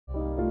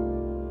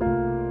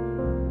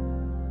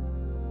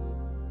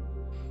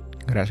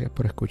Gracias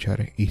por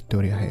escuchar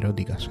Historias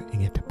Eróticas.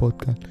 En este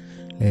podcast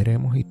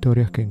leeremos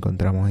historias que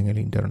encontramos en el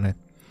internet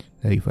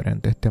de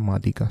diferentes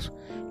temáticas.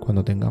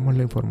 Cuando tengamos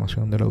la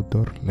información del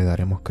autor, le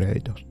daremos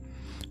créditos.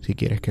 Si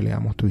quieres que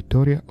leamos tu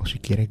historia o si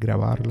quieres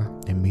grabarla,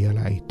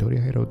 envíala a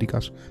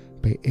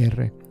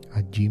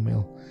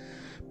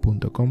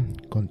historiaseroticaspr@gmail.com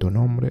con tu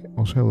nombre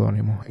o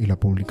seudónimo y la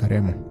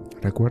publicaremos.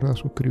 Recuerda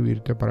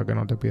suscribirte para que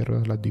no te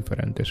pierdas las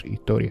diferentes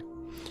historias.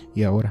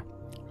 Y ahora,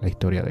 la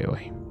historia de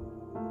hoy.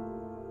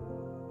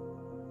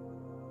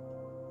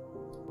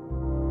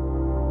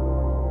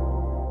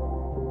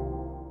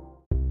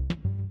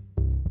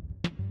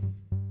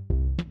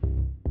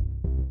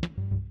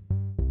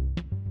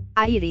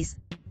 A Iris,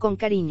 con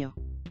cariño.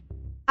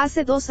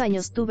 Hace 2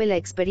 años tuve la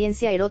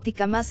experiencia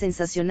erótica más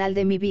sensacional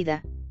de mi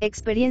vida,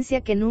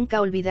 experiencia que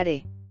nunca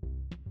olvidaré.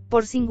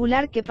 Por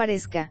singular que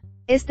parezca,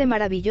 este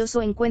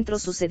maravilloso encuentro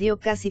sucedió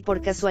casi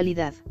por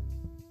casualidad.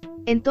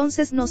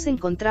 Entonces nos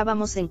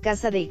encontrábamos en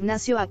casa de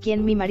Ignacio, a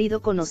quien mi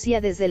marido conocía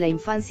desde la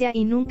infancia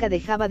y nunca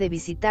dejaba de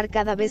visitar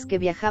cada vez que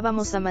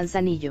viajábamos a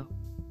Manzanillo.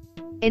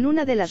 En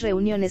una de las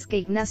reuniones que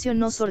Ignacio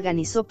nos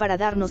organizó para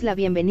darnos la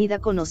bienvenida,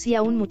 conocí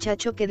a un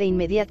muchacho que de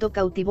inmediato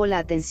cautivó la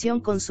atención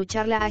con su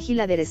charla ágil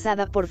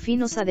aderezada por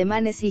finos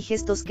ademanes y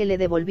gestos que le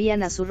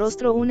devolvían a su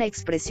rostro una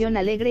expresión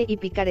alegre y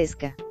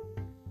picaresca.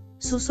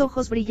 Sus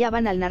ojos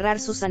brillaban al narrar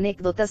sus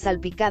anécdotas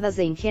salpicadas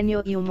de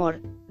ingenio y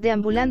humor,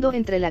 deambulando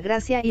entre la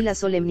gracia y la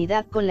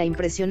solemnidad con la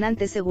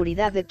impresionante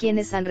seguridad de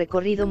quienes han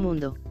recorrido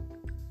mundo.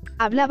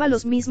 Hablaba lo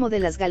mismo de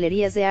las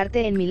galerías de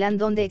arte en Milán,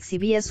 donde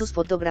exhibía sus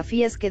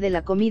fotografías, que de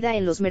la comida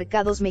en los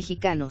mercados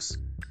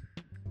mexicanos.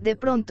 De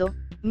pronto,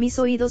 mis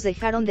oídos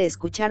dejaron de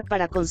escuchar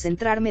para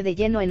concentrarme de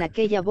lleno en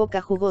aquella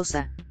boca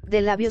jugosa,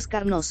 de labios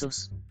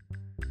carnosos.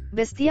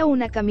 Vestía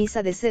una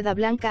camisa de seda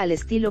blanca al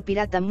estilo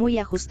pirata muy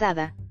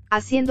ajustada,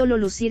 haciéndolo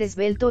lucir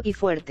esbelto y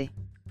fuerte.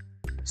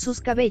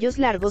 Sus cabellos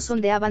largos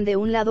ondeaban de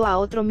un lado a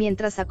otro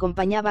mientras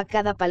acompañaba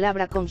cada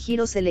palabra con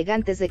giros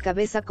elegantes de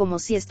cabeza, como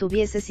si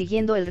estuviese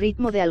siguiendo el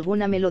ritmo de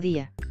alguna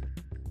melodía.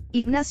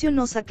 Ignacio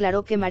nos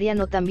aclaró que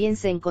Mariano también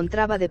se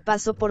encontraba de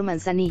paso por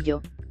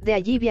Manzanillo, de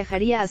allí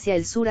viajaría hacia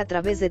el sur a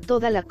través de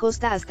toda la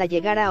costa hasta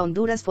llegar a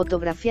Honduras,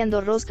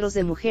 fotografiando rostros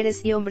de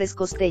mujeres y hombres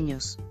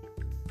costeños.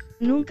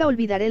 Nunca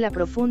olvidaré la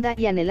profunda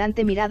y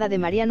anhelante mirada de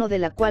Mariano, de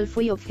la cual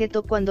fui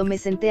objeto cuando me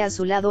senté a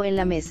su lado en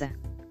la mesa.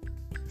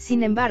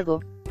 Sin embargo,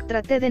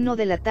 traté de no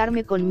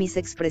delatarme con mis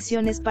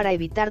expresiones para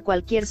evitar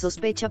cualquier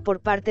sospecha por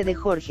parte de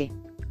Jorge.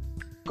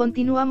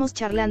 Continuamos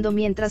charlando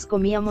mientras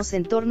comíamos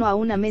en torno a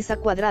una mesa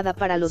cuadrada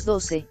para los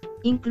 12,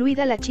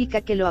 incluida la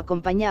chica que lo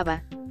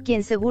acompañaba,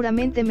 quien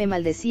seguramente me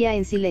maldecía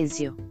en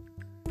silencio.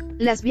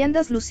 Las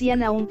viandas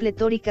lucían aún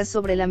pletóricas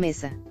sobre la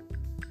mesa.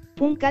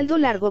 Un caldo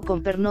largo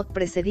con pernot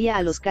precedía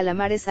a los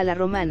calamares a la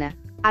romana,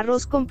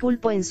 arroz con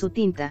pulpo en su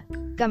tinta,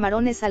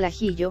 camarones al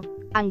ajillo,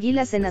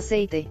 anguilas en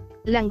aceite,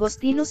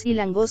 langostinos y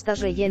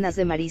langostas rellenas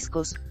de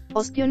mariscos,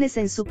 ostiones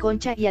en su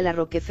concha y a la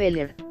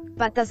Rockefeller,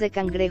 patas de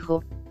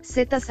cangrejo,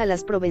 setas a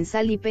las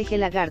provenzal y peje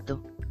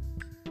lagarto.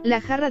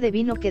 La jarra de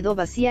vino quedó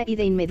vacía y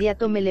de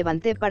inmediato me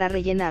levanté para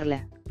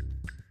rellenarla.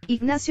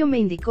 Ignacio me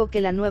indicó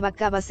que la nueva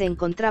cava se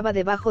encontraba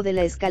debajo de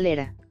la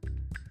escalera.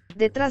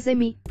 Detrás de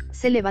mí,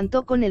 se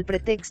levantó con el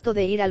pretexto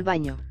de ir al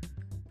baño.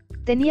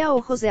 Tenía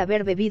ojos de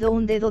haber bebido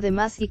un dedo de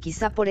más y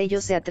quizá por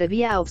ello se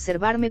atrevía a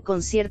observarme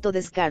con cierto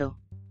descaro.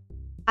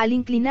 Al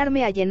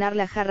inclinarme a llenar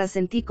la jarra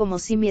sentí como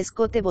si mi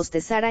escote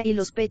bostezara y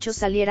los pechos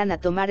salieran a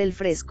tomar el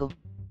fresco.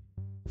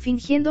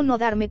 Fingiendo no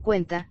darme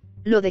cuenta,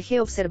 lo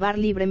dejé observar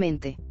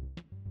libremente.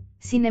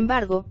 Sin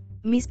embargo,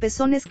 mis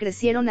pezones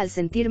crecieron al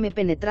sentirme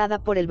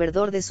penetrada por el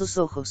verdor de sus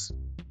ojos.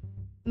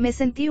 Me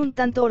sentí un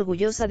tanto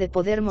orgullosa de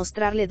poder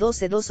mostrarle 2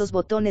 sedosos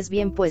botones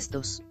bien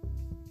puestos.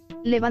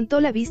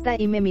 Levantó la vista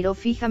y me miró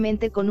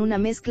fijamente con una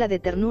mezcla de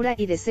ternura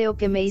y deseo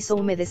que me hizo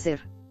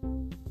humedecer.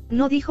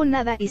 No dijo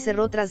nada y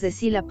cerró tras de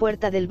sí la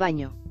puerta del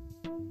baño.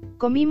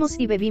 Comimos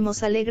y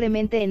bebimos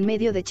alegremente en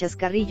medio de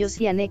chascarrillos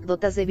y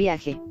anécdotas de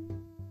viaje.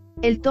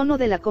 El tono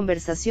de la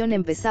conversación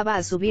empezaba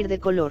a subir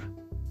de color.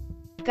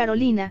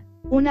 Carolina,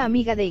 una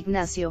amiga de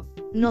Ignacio,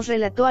 nos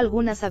relató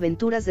algunas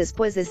aventuras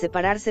después de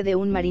separarse de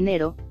un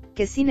marinero,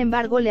 que sin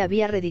embargo le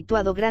había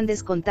redituado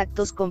grandes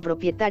contactos con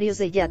propietarios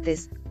de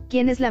yates,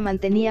 quienes la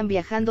mantenían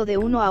viajando de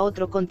uno a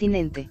otro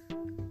continente.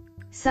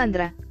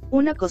 Sandra,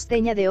 una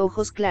costeña de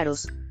ojos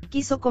claros,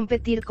 quiso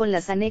competir con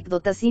las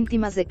anécdotas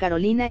íntimas de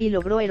Carolina y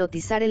logró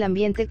erotizar el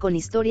ambiente con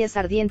historias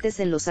ardientes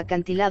en los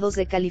acantilados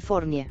de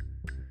California.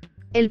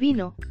 El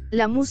vino,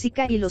 la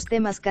música y los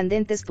temas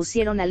candentes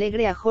pusieron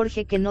alegre a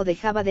Jorge, que no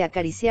dejaba de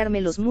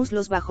acariciarme los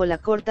muslos bajo la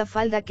corta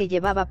falda que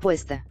llevaba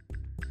puesta.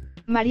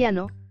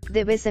 Mariano,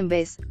 de vez en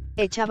vez,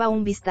 echaba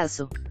un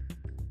vistazo.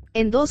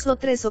 En 2 o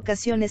 3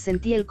 ocasiones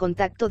sentí el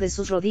contacto de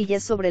sus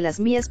rodillas sobre las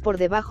mías por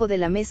debajo de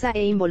la mesa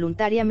e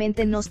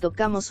involuntariamente nos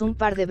tocamos un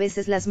par de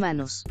veces las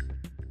manos.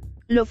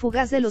 Lo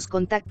fugaz de los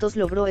contactos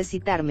logró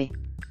excitarme.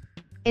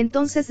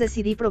 Entonces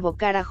decidí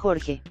provocar a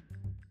Jorge.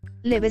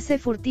 Le besé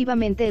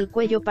furtivamente el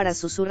cuello para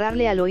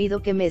susurrarle al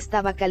oído que me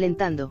estaba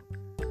calentando.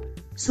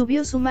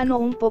 Subió su mano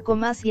un poco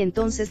más y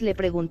entonces le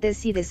pregunté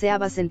si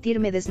deseaba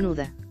sentirme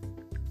desnuda.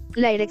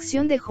 La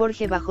erección de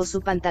Jorge bajo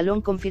su pantalón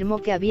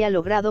confirmó que había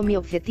logrado mi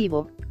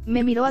objetivo.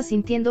 Me miró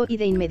asintiendo y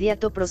de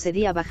inmediato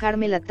procedí a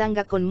bajarme la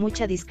tanga con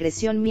mucha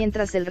discreción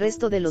mientras el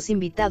resto de los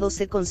invitados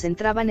se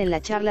concentraban en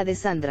la charla de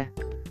Sandra.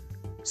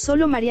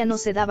 Solo Mariano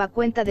se daba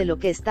cuenta de lo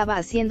que estaba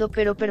haciendo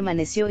pero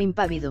permaneció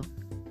impávido.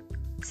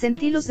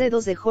 Sentí los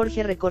dedos de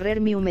Jorge recorrer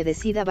mi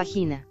humedecida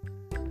vagina.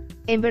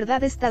 «¿En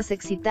verdad estás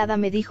excitada?»,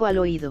 me dijo al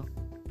oído.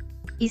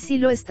 Y sí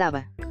lo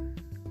estaba.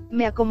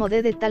 Me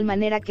acomodé de tal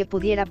manera que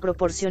pudiera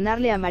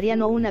proporcionarle a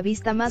Mariano una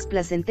vista más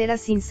placentera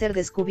sin ser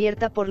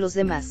descubierta por los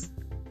demás.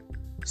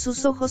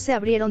 Sus ojos se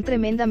abrieron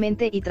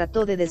tremendamente y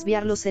trató de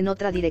desviarlos en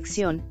otra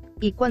dirección,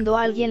 y cuando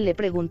alguien le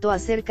preguntó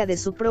acerca de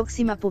su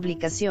próxima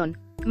publicación,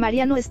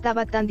 Mariano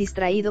estaba tan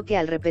distraído que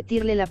al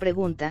repetirle la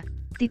pregunta,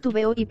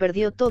 titubeó y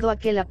perdió todo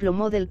aquel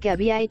aplomo del que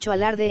había hecho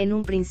alarde en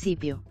un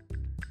principio.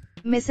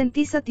 Me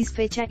sentí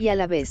satisfecha y a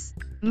la vez,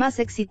 más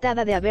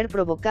excitada de haber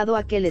provocado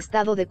aquel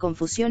estado de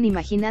confusión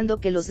imaginando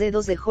que los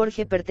dedos de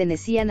Jorge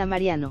pertenecían a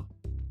Mariano.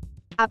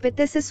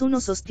 «¿Apeteces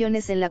unos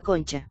ostiones en la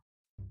concha?»,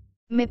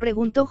 me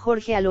preguntó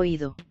Jorge al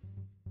oído.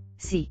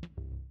 «Sí»,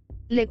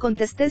 le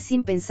contesté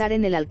sin pensar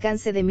en el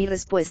alcance de mi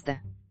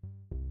respuesta.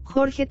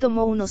 Jorge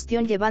tomó un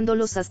ostión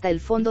llevándolos hasta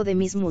el fondo de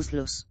mis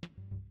muslos.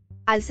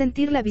 Al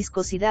sentir la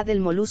viscosidad del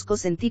molusco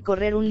sentí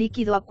correr un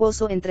líquido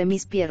acuoso entre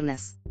mis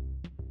piernas.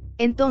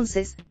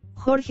 Entonces,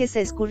 Jorge se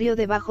escurrió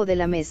debajo de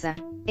la mesa,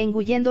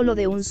 engulléndolo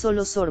de un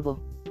solo sorbo.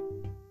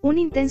 Un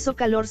intenso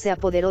calor se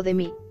apoderó de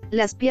mí,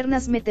 las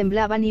piernas me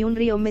temblaban y un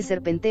río me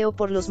serpenteó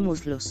por los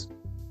muslos.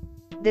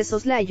 De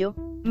soslayo,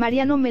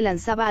 Mariano me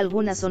lanzaba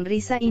alguna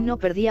sonrisa y no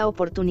perdía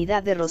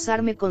oportunidad de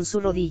rozarme con su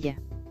rodilla.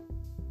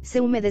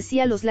 Se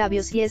humedecía los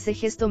labios y ese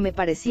gesto me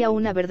parecía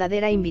una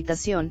verdadera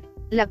invitación,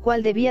 la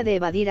cual debía de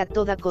evadir a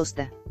toda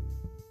costa.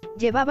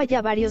 Llevaba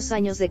ya varios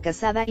años de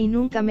casada y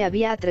nunca me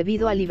había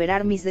atrevido a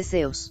liberar mis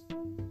deseos.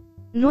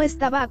 No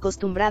estaba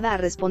acostumbrada a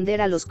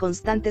responder a los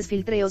constantes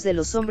filtreos de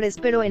los hombres,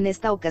 pero en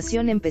esta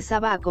ocasión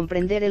empezaba a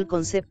comprender el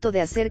concepto de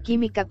hacer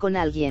química con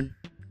alguien.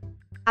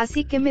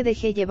 Así que me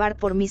dejé llevar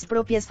por mis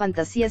propias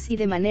fantasías y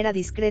de manera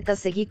discreta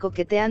seguí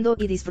coqueteando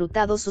y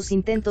disfrutando sus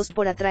intentos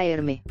por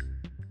atraerme.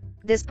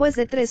 Después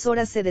de 3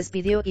 horas se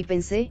despidió y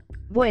pensé,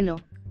 bueno,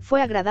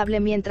 fue agradable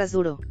mientras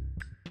duró.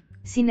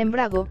 Sin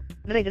embargo,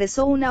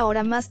 regresó 1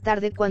 hora más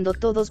tarde cuando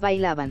todos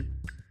bailaban.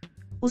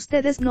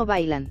 «¿Ustedes no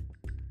bailan?»,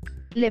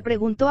 le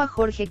preguntó a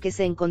Jorge, que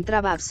se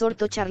encontraba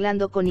absorto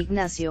charlando con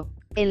Ignacio,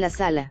 en la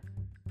sala.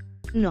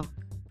 «No.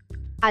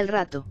 Al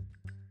rato»,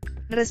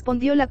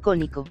 respondió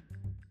lacónico.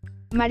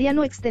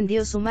 Mariano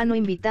extendió su mano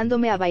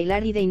invitándome a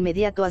bailar y de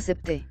inmediato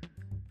acepté.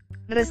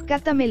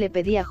 «Rescátame», le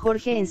pedí a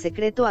Jorge en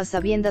secreto a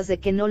sabiendas de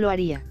que no lo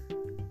haría.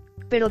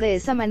 Pero de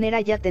esa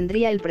manera ya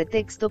tendría el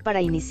pretexto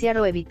para iniciar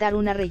o evitar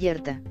una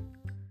reyerta.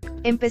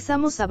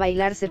 Empezamos a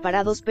bailar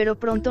separados pero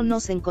pronto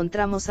nos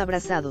encontramos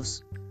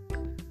abrazados.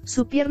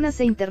 Su pierna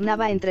se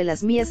internaba entre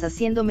las mías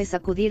haciéndome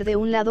sacudir de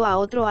un lado a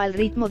otro al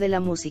ritmo de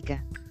la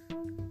música.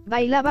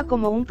 Bailaba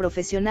como un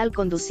profesional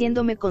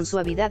conduciéndome con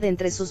suavidad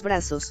entre sus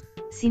brazos,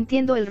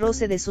 sintiendo el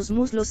roce de sus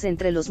muslos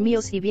entre los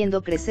míos y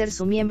viendo crecer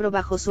su miembro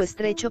bajo su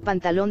estrecho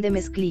pantalón de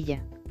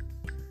mezclilla.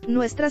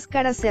 Nuestras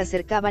caras se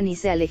acercaban y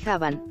se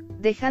alejaban,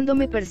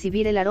 dejándome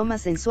percibir el aroma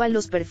sensual,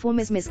 los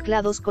perfumes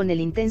mezclados con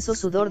el intenso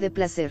sudor de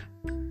placer.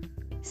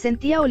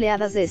 Sentía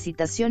oleadas de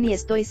excitación y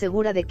estoy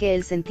segura de que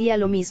él sentía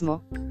lo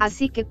mismo,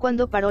 así que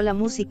cuando paró la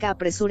música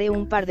apresuré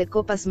un par de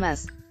copas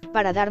más,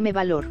 para darme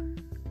valor.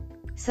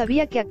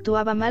 Sabía que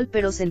actuaba mal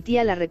pero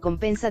sentía la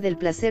recompensa del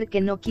placer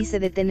que no quise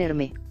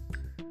detenerme.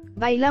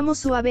 Bailamos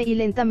suave y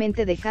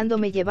lentamente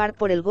dejándome llevar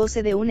por el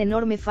goce de un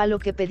enorme falo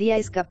que pedía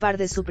escapar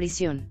de su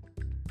prisión.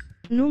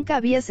 Nunca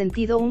había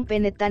sentido un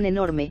pene tan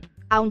enorme,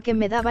 aunque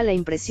me daba la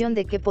impresión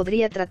de que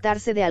podría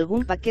tratarse de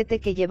algún paquete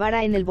que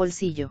llevara en el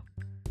bolsillo.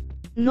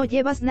 «¿No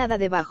llevas nada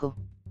debajo?»,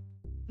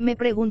 me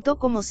preguntó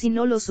como si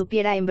no lo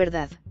supiera en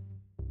verdad.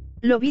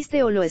 «¿Lo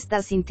viste o lo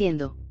estás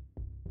sintiendo?»,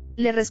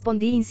 le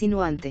respondí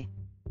insinuante.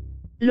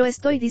 «Lo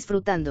estoy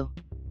disfrutando».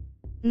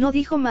 No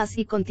dijo más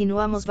y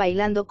continuamos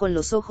bailando con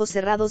los ojos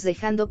cerrados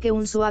dejando que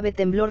un suave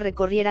temblor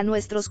recorriera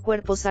nuestros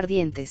cuerpos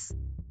ardientes.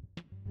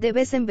 De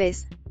vez en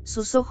vez,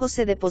 sus ojos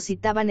se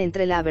depositaban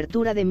entre la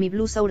abertura de mi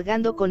blusa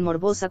hurgando con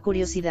morbosa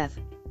curiosidad.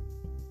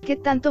 «¿Qué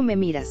tanto me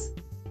miras?»,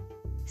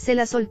 se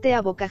la solté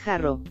a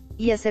bocajarro,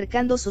 y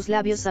acercando sus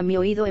labios a mi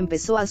oído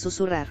empezó a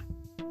susurrar.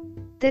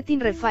 «Tetin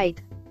refait,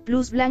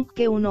 plus blanc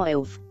que uno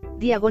euf,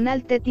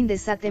 diagonal tetin de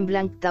satin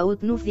blanc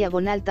taut nuf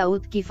diagonal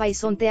taut qui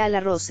faison te a la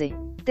rose,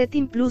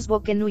 tetin plus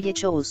boque nuye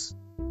chous».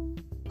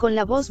 Con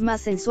la voz más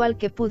sensual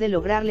que pude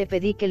lograr le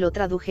pedí que lo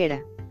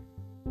tradujera.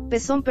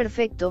 «Pezón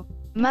perfecto,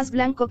 más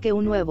blanco que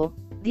un huevo,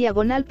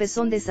 diagonal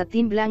pezón de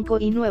satín blanco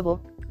y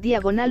nuevo,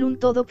 diagonal un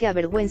todo que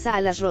avergüenza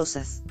a las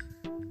rosas.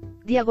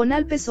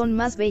 Diagonal pezón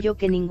más bello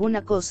que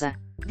ninguna cosa,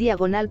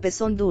 diagonal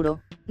pezón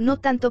duro, no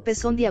tanto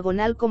pezón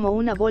diagonal como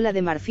una bola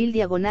de marfil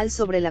diagonal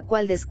sobre la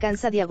cual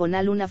descansa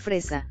diagonal una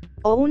fresa,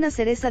 o una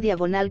cereza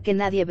diagonal que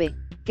nadie ve,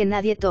 que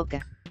nadie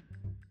toca».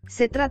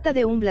 Se trata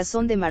de un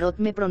blasón de Marot,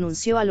 me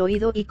pronunció al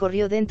oído y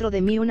corrió dentro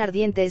de mí un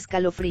ardiente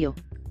escalofrío.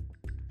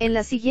 En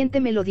la siguiente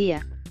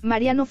melodía,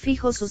 Mariano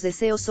fijó sus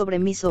deseos sobre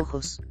mis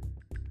ojos.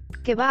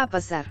 ¿Qué va a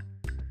pasar?,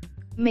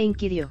 me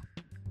inquirió.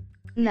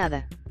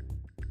 Nada,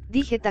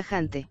 dije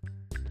tajante.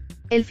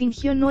 Él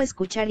fingió no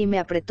escuchar y me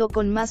apretó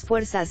con más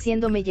fuerza,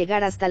 haciéndome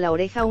llegar hasta la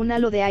oreja un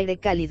halo de aire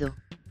cálido.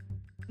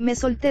 Me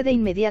solté de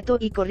inmediato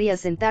y corrí a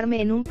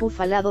sentarme en un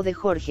puff al lado de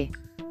Jorge.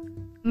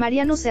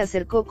 Mariano se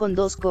acercó con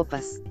 2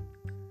 copas.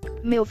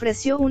 Me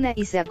ofreció una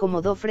y se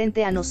acomodó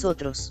frente a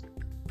nosotros.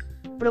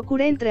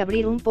 Procuré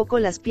entreabrir un poco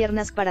las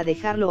piernas para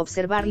dejarlo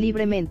observar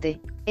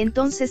libremente,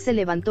 entonces se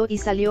levantó y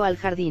salió al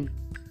jardín.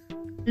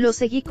 Lo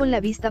seguí con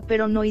la vista,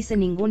 pero no hice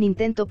ningún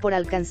intento por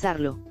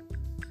alcanzarlo.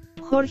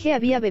 Jorge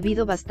había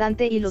bebido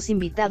bastante y los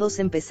invitados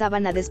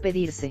empezaban a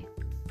despedirse.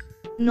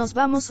 ¿Nos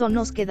vamos o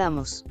nos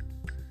quedamos?,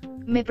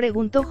 me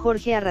preguntó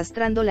Jorge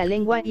arrastrando la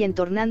lengua y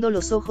entornando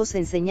los ojos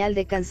en señal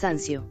de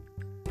cansancio.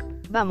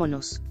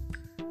 Vámonos.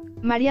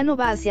 Mariano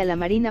va hacia la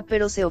marina,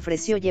 pero se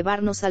ofreció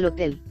llevarnos al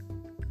hotel.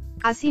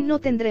 Así no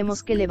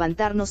tendremos que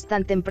levantarnos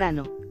tan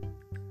temprano.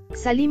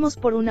 Salimos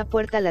por una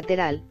puerta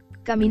lateral,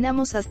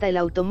 caminamos hasta el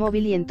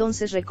automóvil y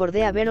entonces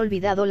recordé haber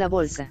olvidado la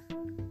bolsa.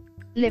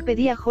 Le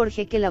pedí a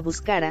Jorge que la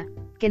buscara,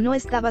 que no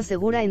estaba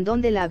segura en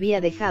dónde la había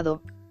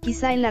dejado,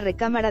 quizá en la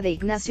recámara de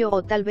Ignacio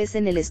o tal vez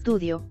en el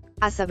estudio,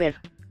 a saber.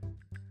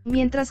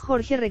 Mientras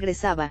Jorge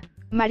regresaba,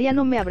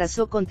 Mariano me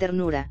abrazó con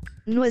ternura,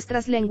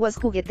 nuestras lenguas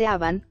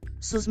jugueteaban,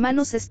 sus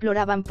manos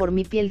exploraban por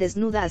mi piel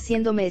desnuda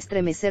haciéndome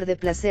estremecer de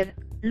placer,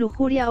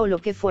 lujuria o lo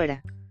que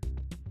fuera.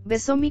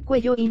 Besó mi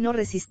cuello y no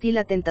resistí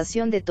la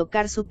tentación de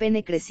tocar su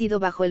pene crecido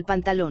bajo el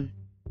pantalón.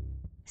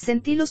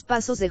 Sentí los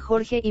pasos de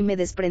Jorge y me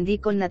desprendí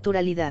con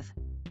naturalidad.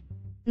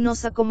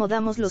 Nos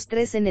acomodamos los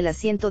 3 en el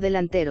asiento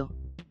delantero.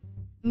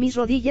 Mis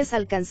rodillas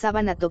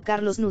alcanzaban a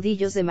tocar los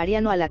nudillos de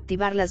Mariano al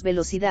activar las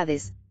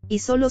velocidades, y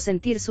solo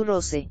sentir su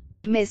roce,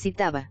 me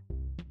excitaba.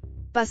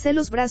 Pasé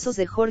los brazos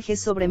de Jorge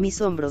sobre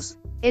mis hombros,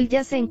 él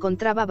ya se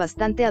encontraba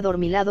bastante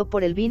adormilado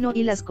por el vino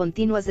y las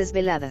continuas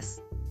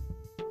desveladas.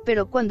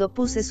 Pero cuando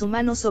puse su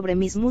mano sobre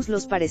mis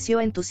muslos pareció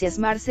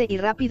entusiasmarse y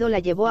rápido la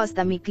llevó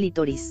hasta mi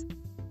clítoris.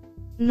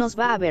 «Nos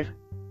va a ver»,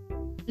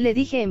 le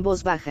dije en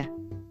voz baja.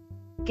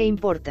 «¿Qué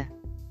importa?»,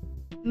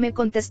 me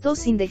contestó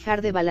sin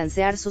dejar de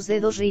balancear sus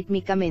dedos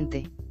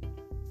rítmicamente.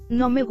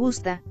 «No me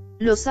gusta,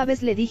 lo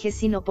sabes», le dije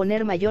sin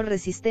oponer mayor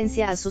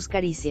resistencia a sus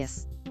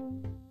caricias.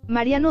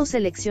 Mariano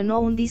seleccionó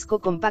un disco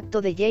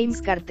compacto de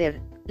James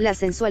Carter, la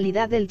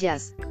sensualidad del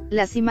jazz,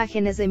 las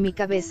imágenes de mi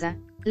cabeza,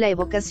 la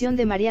evocación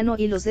de Mariano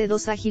y los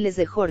dedos ágiles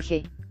de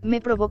Jorge, me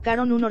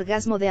provocaron un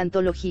orgasmo de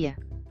antología.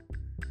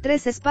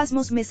 3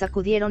 espasmos me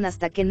sacudieron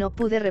hasta que no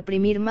pude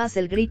reprimir más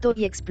el grito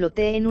y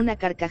exploté en una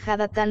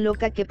carcajada tan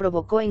loca que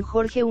provocó en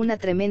Jorge una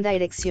tremenda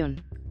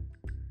erección.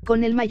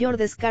 Con el mayor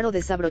descaro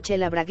desabroché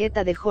la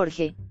bragueta de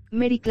Jorge,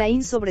 me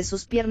recliné sobre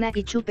sus piernas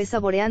y chupé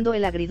saboreando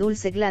el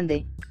agridulce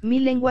glande, mi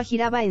lengua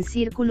giraba en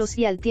círculos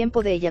y al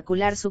tiempo de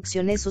eyacular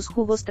succioné sus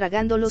jugos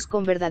tragándolos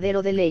con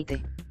verdadero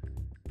deleite.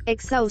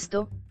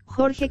 Exhausto,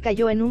 Jorge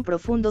cayó en un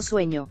profundo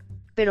sueño,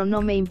 pero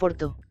no me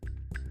importó.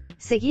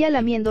 Seguía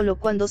lamiéndolo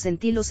cuando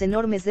sentí los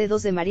enormes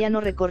dedos de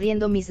Mariano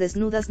recorriendo mis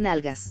desnudas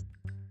nalgas.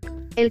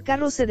 El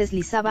carro se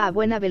deslizaba a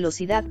buena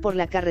velocidad por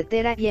la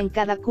carretera y en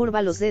cada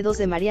curva los dedos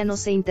de Mariano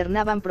se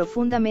internaban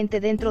profundamente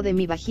dentro de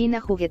mi vagina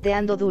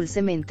jugueteando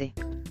dulcemente.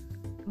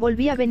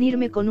 Volví a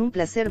venirme con un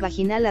placer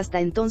vaginal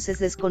hasta entonces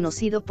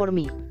desconocido por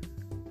mí.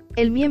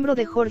 El miembro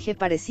de Jorge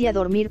parecía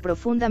dormir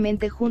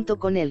profundamente junto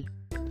con él.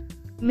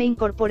 Me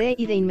incorporé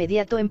y de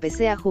inmediato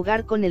empecé a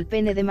jugar con el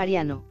pene de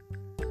Mariano.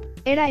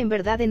 Era en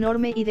verdad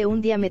enorme y de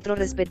un diámetro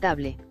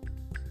respetable.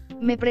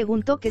 Me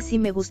preguntó que si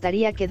me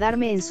gustaría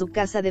quedarme en su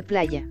casa de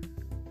playa.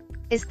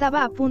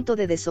 Estaba a punto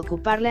de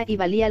desocuparla y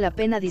valía la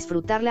pena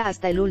disfrutarla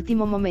hasta el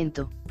último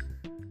momento.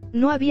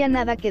 No había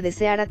nada que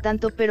deseara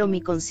tanto, pero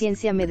mi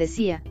conciencia me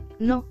decía,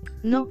 no,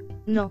 no,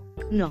 no,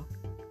 no.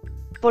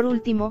 Por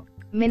último,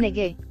 me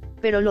negué,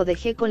 pero lo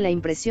dejé con la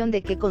impresión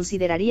de que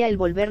consideraría el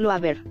volverlo a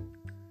ver.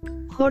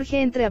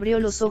 Jorge entreabrió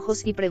los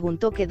ojos y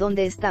preguntó que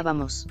dónde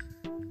estábamos.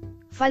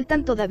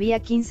 Faltan todavía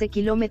 15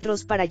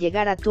 kilómetros para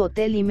llegar a tu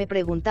hotel y me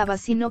preguntaba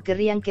si no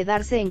querrían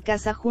quedarse en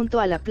casa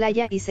junto a la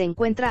playa y se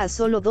encuentra a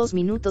solo 2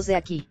 minutos de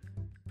aquí.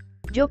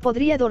 Yo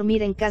podría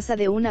dormir en casa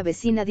de una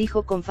vecina,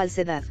 dijo con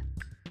falsedad.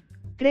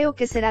 Creo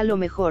que será lo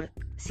mejor,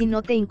 si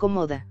no te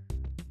incomoda.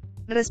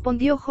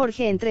 Respondió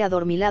Jorge entre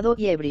adormilado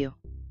y ebrio.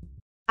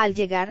 Al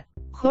llegar,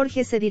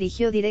 Jorge se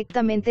dirigió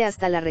directamente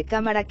hasta la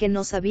recámara que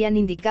nos habían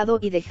indicado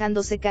y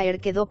dejándose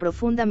caer quedó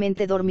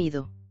profundamente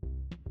dormido.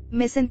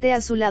 Me senté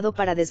a su lado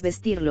para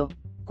desvestirlo,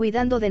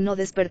 cuidando de no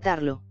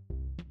despertarlo.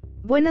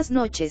 Buenas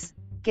noches,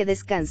 que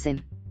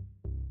descansen,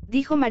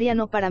 dijo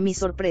Mariano para mi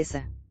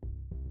sorpresa.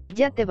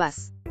 ¿Ya te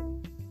vas?,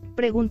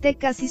 pregunté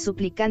casi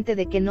suplicante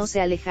de que no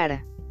se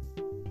alejara.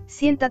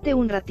 Siéntate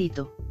un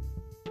ratito.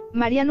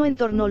 Mariano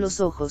entornó los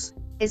ojos,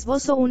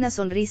 esbozó una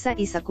sonrisa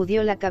y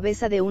sacudió la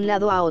cabeza de un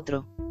lado a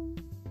otro.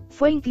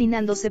 Fue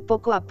inclinándose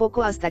poco a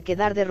poco hasta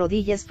quedar de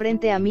rodillas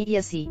frente a mí y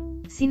así,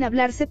 Sin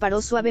hablar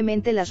separó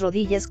suavemente las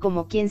rodillas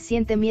como quien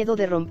siente miedo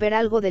de romper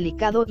algo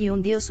delicado y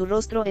hundió su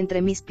rostro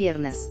entre mis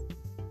piernas.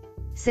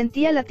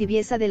 Sentía la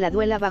tibieza de la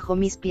duela bajo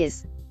mis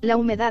pies, la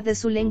humedad de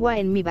su lengua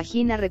en mi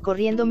vagina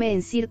recorriéndome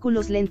en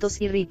círculos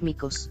lentos y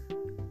rítmicos.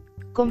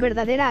 Con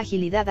verdadera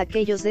agilidad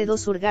aquellos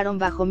dedos hurgaron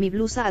bajo mi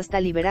blusa hasta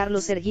liberar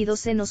los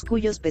erguidos senos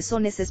cuyos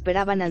pezones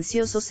esperaban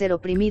ansiosos ser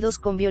oprimidos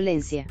con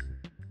violencia.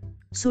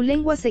 Su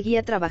lengua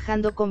seguía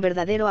trabajando con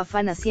verdadero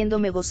afán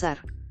haciéndome gozar.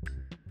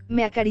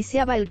 Me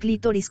acariciaba el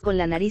clítoris con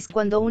la nariz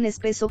cuando un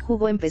espeso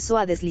jugo empezó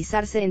a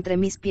deslizarse entre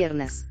mis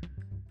piernas.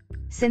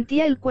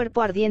 Sentía el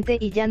cuerpo ardiente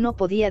y ya no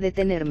podía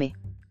detenerme.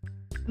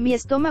 Mi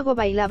estómago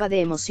bailaba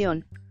de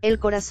emoción, el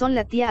corazón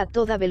latía a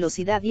toda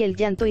velocidad y el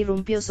llanto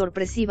irrumpió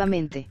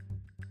sorpresivamente.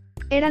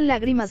 Eran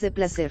lágrimas de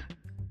placer.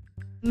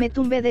 Me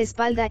tumbé de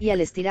espalda y al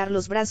estirar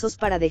los brazos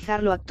para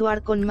dejarlo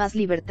actuar con más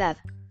libertad,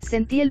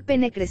 sentí el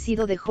pene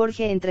crecido de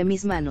Jorge entre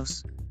mis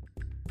manos.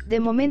 De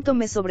momento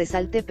me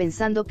sobresalté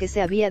pensando que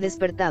se había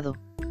despertado.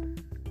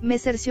 Me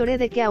cercioré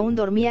de que aún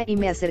dormía y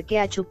me acerqué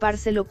a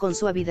chupárselo con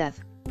suavidad.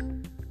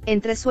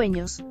 Entre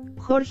sueños,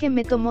 Jorge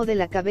me tomó de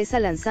la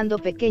cabeza lanzando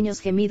pequeños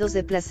gemidos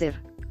de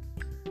placer.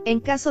 En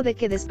caso de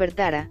que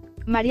despertara,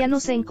 Mariano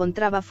se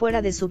encontraba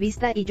fuera de su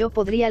vista y yo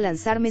podría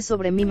lanzarme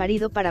sobre mi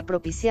marido para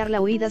propiciar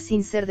la huida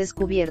sin ser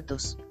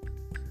descubiertos.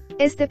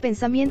 Este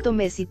pensamiento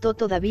me excitó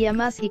todavía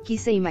más y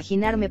quise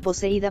imaginarme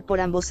poseída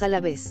por ambos a la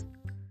vez.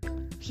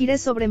 Giré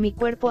sobre mi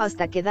cuerpo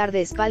hasta quedar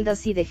de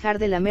espaldas y dejar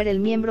de lamer el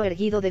miembro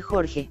erguido de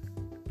Jorge.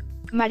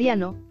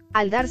 Mariano,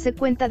 al darse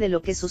cuenta de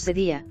lo que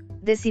sucedía,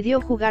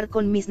 decidió jugar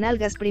con mis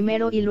nalgas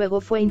primero y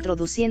luego fue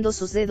introduciendo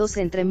sus dedos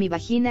entre mi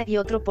vagina y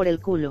otro por el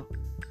culo.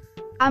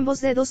 Ambos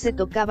dedos se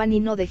tocaban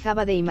y no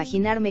dejaba de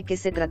imaginarme que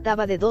se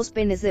trataba de dos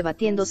penes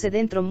debatiéndose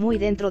muy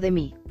dentro de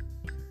mí.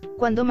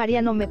 Cuando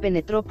Mariano me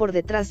penetró por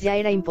detrás ya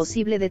era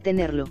imposible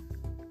detenerlo.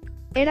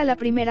 Era la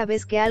primera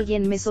vez que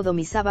alguien me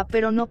sodomizaba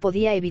pero no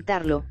podía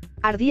evitarlo,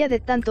 ardía de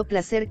tanto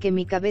placer que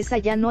mi cabeza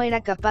ya no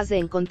era capaz de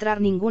encontrar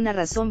ninguna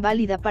razón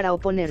válida para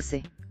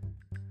oponerse.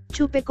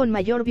 Chupé con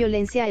mayor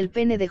violencia el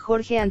pene de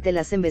Jorge ante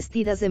las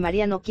embestidas de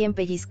Mariano quien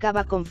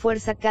pellizcaba con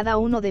fuerza cada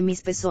uno de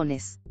mis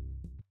pezones.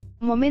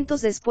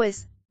 Momentos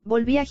después,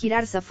 volví a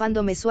girar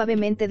zafándome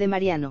suavemente de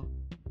Mariano.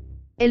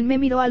 Él me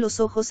miró a los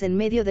ojos en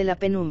medio de la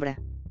penumbra.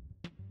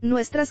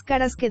 Nuestras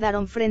caras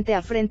quedaron frente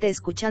a frente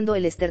escuchando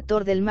el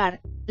estertor del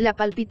mar, la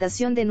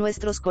palpitación de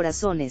nuestros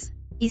corazones,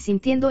 y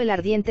sintiendo el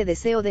ardiente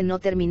deseo de no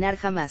terminar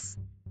jamás.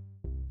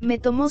 Me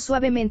tomó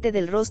suavemente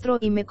del rostro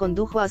y me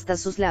condujo hasta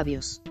sus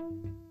labios.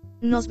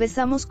 Nos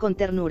besamos con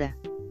ternura.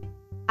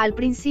 Al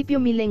principio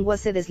mi lengua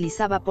se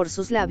deslizaba por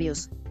sus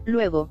labios,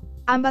 luego,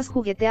 ambas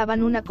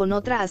jugueteaban una con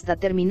otra hasta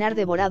terminar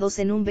devorados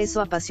en un beso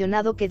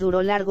apasionado que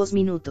duró largos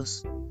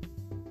minutos.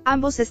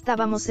 Ambos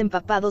estábamos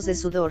empapados de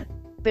sudor,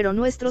 pero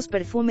nuestros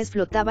perfumes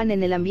flotaban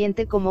en el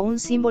ambiente como un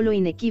símbolo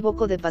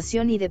inequívoco de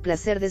pasión y de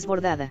placer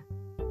desbordada.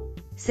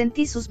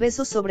 Sentí sus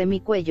besos sobre mi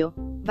cuello,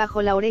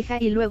 bajo la oreja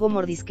y luego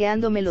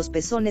mordisqueándome los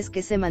pezones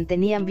que se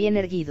mantenían bien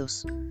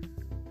erguidos.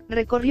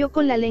 Recorrió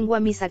con la lengua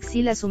mis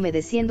axilas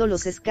humedeciendo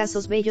los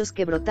escasos vellos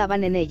que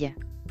brotaban en ella.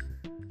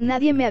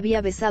 Nadie me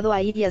había besado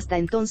ahí y hasta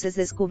entonces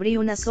descubrí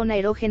una zona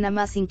erógena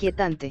más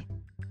inquietante.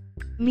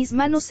 Mis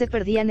manos se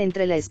perdían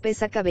entre la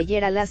espesa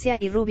cabellera lacia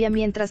y rubia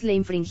mientras le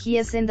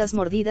infringía sendas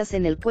mordidas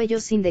en el cuello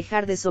sin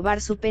dejar de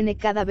sobar su pene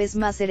cada vez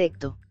más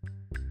erecto.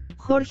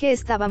 Jorge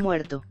estaba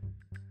muerto.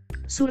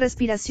 Su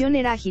respiración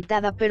era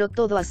agitada pero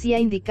todo hacía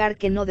indicar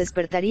que no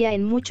despertaría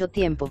en mucho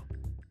tiempo.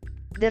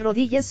 De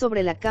rodillas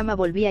sobre la cama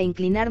volví a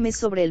inclinarme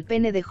sobre el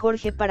pene de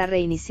Jorge para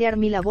reiniciar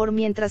mi labor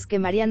mientras que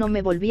Mariano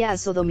me volvía a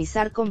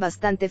sodomizar con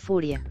bastante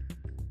furia.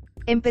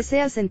 Empecé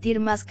a sentir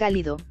más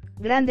cálido,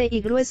 grande y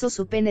grueso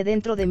su pene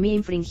dentro de mí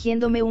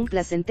infringiéndome un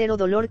placentero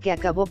dolor que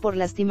acabó por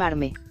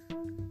lastimarme.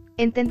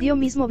 Entendió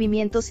mis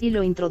movimientos y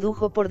lo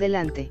introdujo por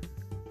delante.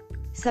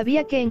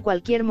 Sabía que en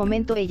cualquier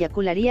momento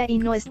eyacularía y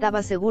no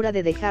estaba segura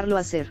de dejarlo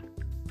hacer.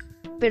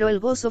 Pero el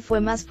gozo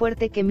fue más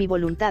fuerte que mi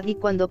voluntad y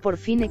cuando por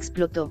fin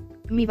explotó,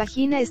 mi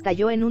vagina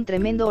estalló en un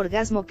tremendo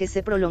orgasmo que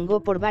se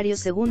prolongó por varios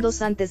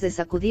segundos antes de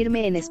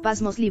sacudirme en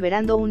espasmos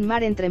liberando un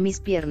mar entre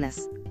mis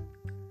piernas.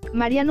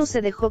 Mariano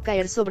se dejó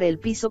caer sobre el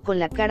piso con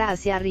la cara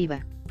hacia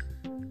arriba.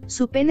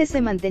 Su pene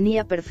se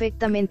mantenía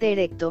perfectamente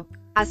erecto,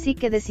 así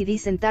que decidí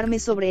sentarme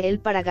sobre él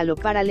para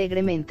galopar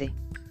alegremente.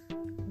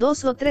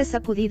 2 o 3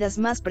 sacudidas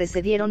más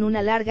precedieron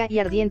una larga y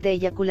ardiente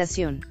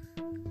eyaculación.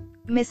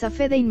 Me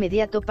zafé de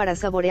inmediato para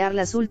saborear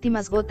las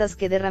últimas gotas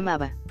que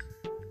derramaba.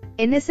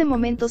 En ese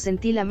momento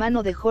sentí la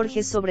mano de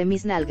Jorge sobre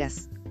mis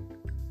nalgas.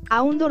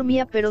 Aún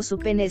dormía pero su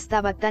pene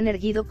estaba tan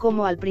erguido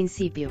como al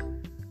principio.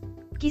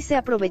 Quise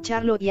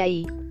aprovecharlo y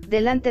ahí,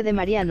 delante de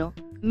Mariano,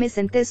 me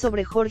senté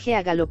sobre Jorge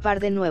a galopar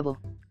de nuevo.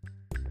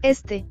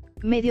 Este,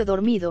 medio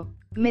dormido,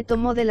 me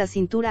tomó de la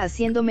cintura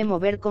haciéndome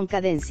mover con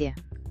cadencia.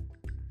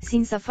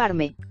 Sin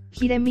zafarme,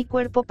 giré mi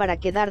cuerpo para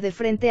quedar de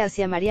frente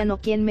hacia Mariano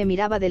quien me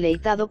miraba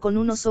deleitado con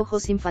unos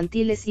ojos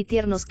infantiles y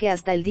tiernos que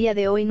hasta el día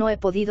de hoy no he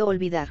podido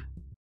olvidar.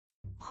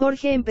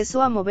 Jorge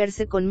empezó a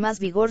moverse con más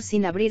vigor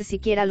sin abrir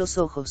siquiera los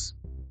ojos.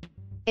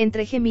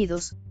 Entre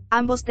gemidos,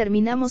 Ambos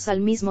terminamos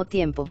al mismo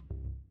tiempo.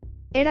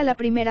 Era la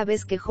primera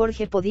vez que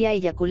Jorge podía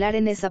eyacular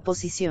en esa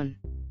posición.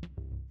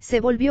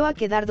 Se volvió a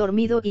quedar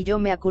dormido y yo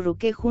me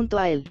acurruqué junto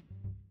a él.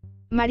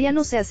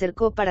 Mariano se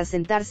acercó para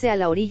sentarse a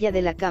la orilla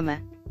de la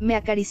cama, me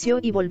acarició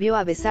y volvió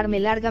a besarme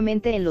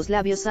largamente en los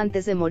labios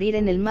antes de morir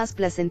en el más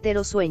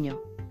placentero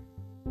sueño.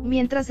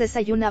 Mientras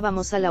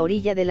desayunábamos a la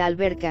orilla de la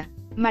alberca,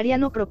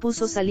 Mariano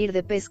propuso salir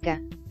de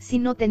pesca, si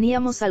no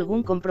teníamos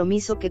algún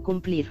compromiso que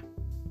cumplir.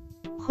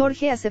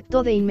 Jorge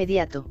aceptó de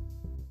inmediato.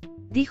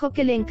 Dijo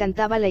que le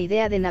encantaba la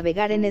idea de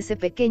navegar en ese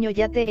pequeño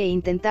yate e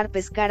intentar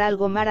pescar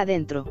algo mar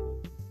adentro.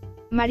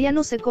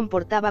 Mariano se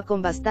comportaba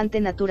con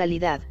bastante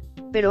naturalidad,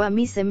 pero a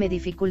mí se me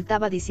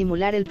dificultaba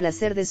disimular el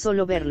placer de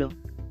solo verlo.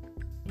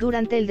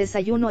 Durante el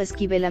desayuno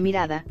esquivé la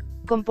mirada,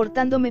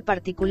 comportándome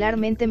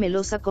particularmente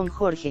melosa con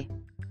Jorge.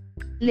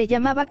 Le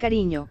llamaba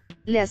cariño,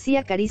 le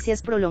hacía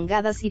caricias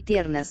prolongadas y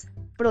tiernas,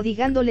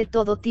 prodigándole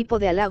todo tipo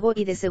de halago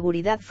y de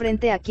seguridad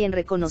frente a quien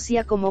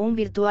reconocía como un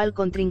virtual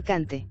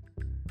contrincante.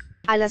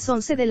 A las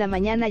 11 de la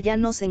mañana ya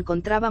nos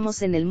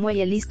encontrábamos en el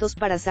muelle listos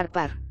para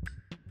zarpar.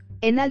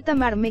 En alta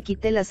mar me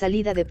quité la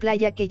salida de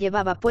playa que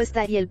llevaba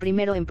puesta y el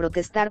primero en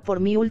protestar por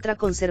mi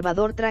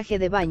ultraconservador traje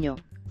de baño,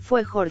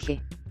 fue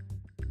Jorge.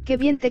 «Qué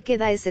bien te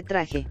queda ese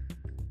traje»,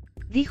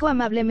 dijo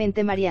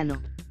amablemente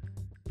Mariano.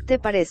 «¿Te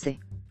parece?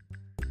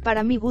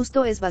 Para mi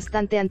gusto es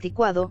bastante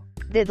anticuado,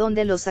 ¿de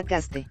dónde lo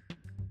sacaste?»,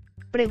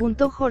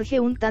 preguntó Jorge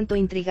un tanto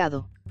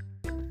intrigado.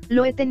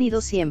 «Lo he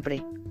tenido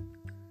siempre».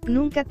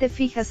 «Nunca te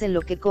fijas en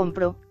lo que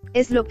compro,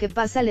 es lo que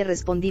pasa», le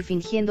respondí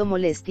fingiendo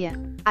molestia,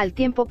 al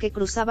tiempo que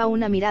cruzaba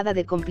una mirada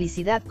de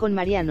complicidad con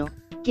Mariano,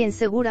 quien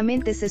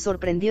seguramente se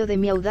sorprendió de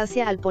mi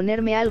audacia al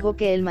ponerme algo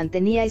que él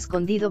mantenía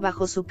escondido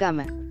bajo su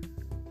cama.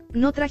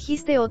 «¿No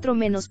trajiste otro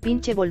menos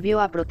pinche?»,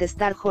 volvió a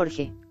protestar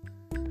Jorge.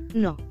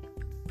 «No.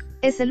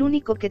 Es el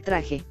único que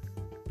traje.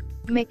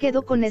 Me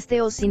quedo con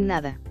este o sin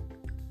nada»,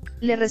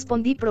 le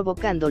respondí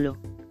provocándolo.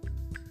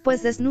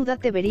 «Pues desnuda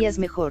te verías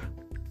mejor».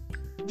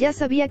 Ya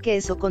sabía que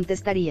eso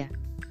contestaría.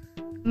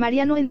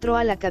 Mariano entró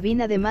a la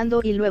cabina de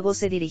mando y luego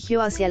se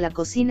dirigió hacia la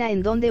cocina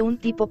en donde un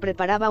tipo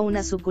preparaba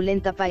una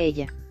suculenta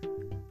paella.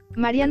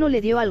 Mariano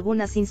le dio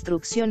algunas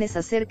instrucciones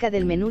acerca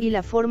del menú y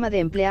la forma de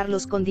emplear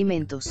los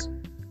condimentos.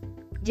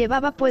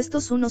 Llevaba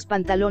puestos unos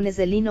pantalones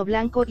de lino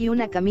blanco y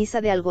una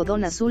camisa de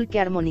algodón azul que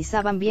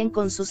armonizaban bien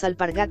con sus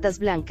alpargatas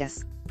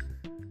blancas.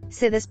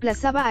 Se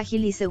desplazaba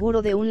ágil y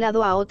seguro de un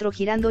lado a otro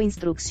girando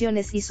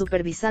instrucciones y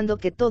supervisando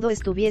que todo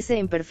estuviese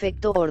en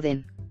perfecto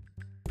orden.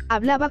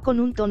 Hablaba con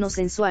un tono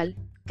sensual,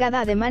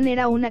 cada ademán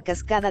era una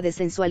cascada de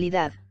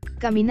sensualidad,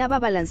 caminaba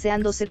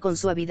balanceándose con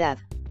suavidad,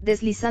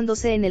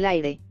 deslizándose en el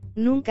aire,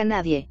 nunca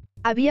nadie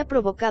había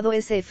provocado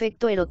ese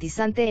efecto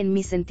erotizante en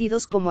mis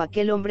sentidos como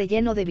aquel hombre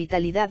lleno de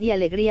vitalidad y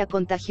alegría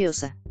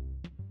contagiosa.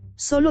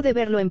 Solo de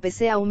verlo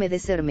empecé a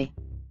humedecerme.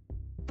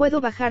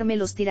 ¿Puedo bajarme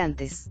los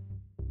tirantes?,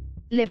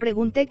 le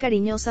pregunté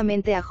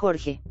cariñosamente a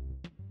Jorge.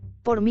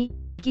 «Por mí,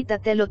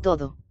 quítatelo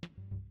todo.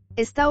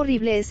 Está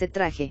horrible ese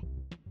traje»,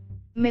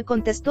 me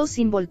contestó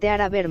sin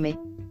voltear a verme,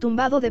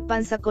 tumbado de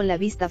panza con la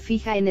vista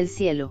fija en el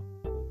cielo.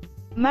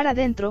 Mar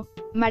adentro,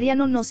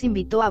 Mariano nos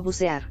invitó a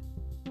bucear.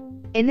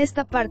 En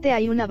esta parte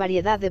hay una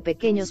variedad de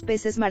pequeños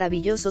peces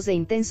maravillosos de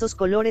intensos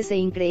colores e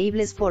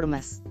increíbles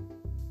formas.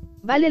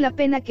 Vale la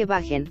pena que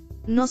bajen,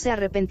 no se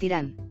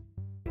arrepentirán.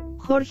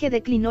 Jorge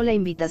declinó la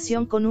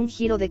invitación con un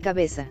giro de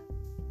cabeza.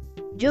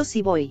 «Yo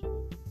sí voy»,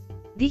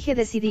 dije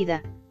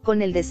decidida,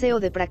 con el deseo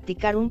de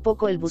practicar un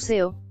poco el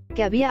buceo,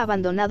 que había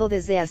abandonado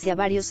desde hacía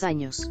varios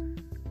años.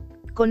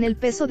 Con el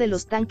peso de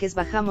los tanques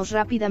bajamos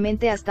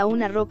rápidamente hasta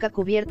una roca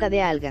cubierta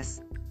de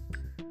algas.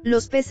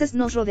 Los peces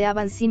nos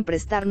rodeaban sin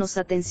prestarnos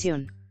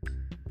atención.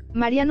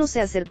 Mariano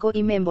se acercó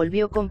y me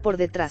envolvió por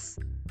detrás.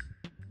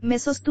 Me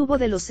sostuvo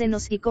de los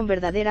senos y con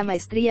verdadera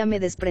maestría me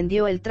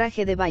desprendió el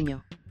traje de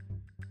baño.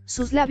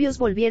 Sus labios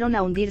volvieron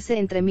a hundirse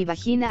entre mi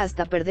vagina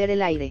hasta perder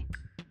el aire.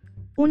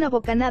 Una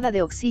bocanada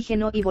de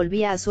oxígeno y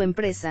volvía a su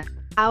empresa,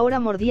 ahora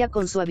mordía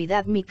con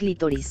suavidad mi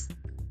clítoris.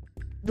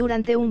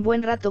 Durante un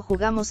buen rato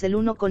jugamos el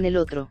uno con el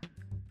otro.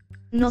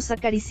 Nos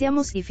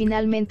acariciamos y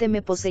finalmente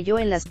me poseyó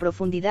en las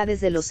profundidades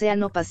del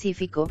Océano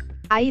Pacífico,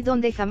 ahí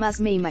donde jamás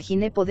me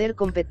imaginé poder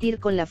competir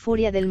con la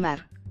furia del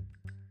mar.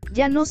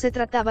 Ya no se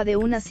trataba de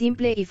una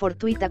simple y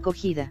fortuita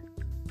acogida.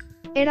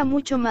 Era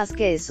mucho más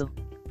que eso.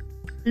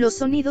 Los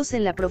sonidos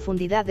en la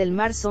profundidad del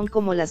mar son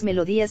como las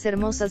melodías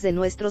hermosas de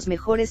nuestros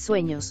mejores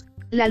sueños,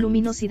 la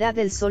luminosidad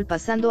del sol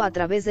pasando a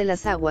través de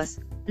las aguas,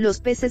 los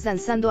peces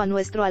danzando a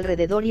nuestro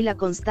alrededor y la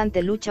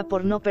constante lucha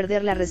por no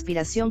perder la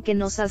respiración que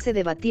nos hace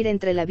debatir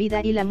entre la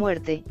vida y la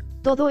muerte,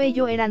 todo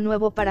ello era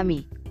nuevo para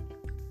mí.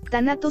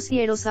 Thanatos y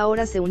Eros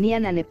ahora se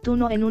unían a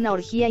Neptuno en una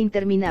orgía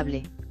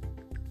interminable.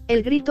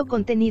 El grito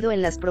contenido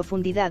en las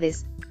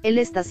profundidades, el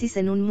éxtasis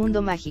en un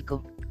mundo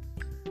mágico.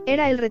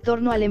 Era el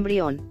retorno al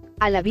embrión,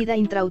 a la vida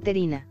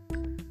intrauterina.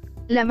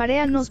 La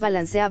marea nos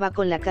balanceaba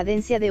con la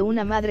cadencia de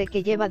una madre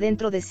que lleva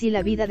dentro de sí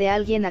la vida de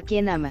alguien a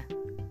quien ama.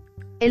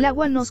 El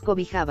agua nos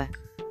cobijaba.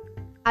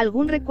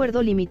 Algún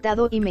recuerdo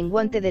limitado y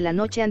menguante de la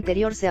noche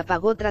anterior se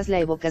apagó tras la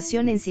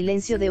evocación en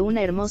silencio de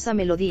una hermosa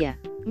melodía,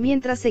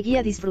 mientras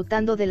seguía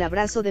disfrutando del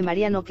abrazo de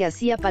Mariano que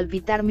hacía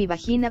palpitar mi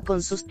vagina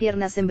con sus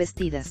piernas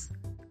embestidas.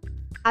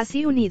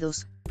 Así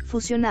unidos,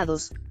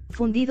 fusionados,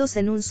 fundidos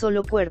en un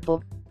solo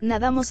cuerpo,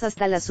 nadamos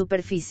hasta la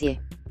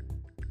superficie.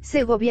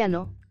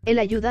 Segoviano, el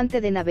ayudante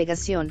de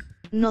navegación,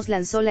 nos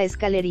lanzó la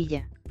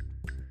escalerilla.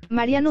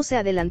 Mariano se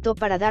adelantó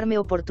para darme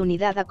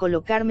oportunidad a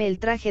colocarme el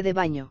traje de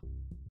baño.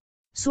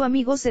 Su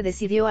amigo se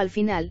decidió al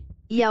final,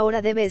 y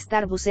ahora debe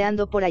estar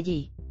buceando por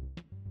allí.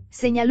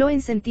 Señaló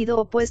en sentido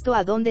opuesto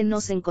a donde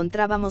nos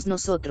encontrábamos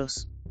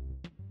nosotros.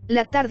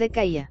 La tarde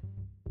caía.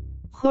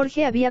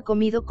 Jorge había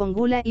comido con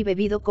gula y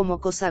bebido como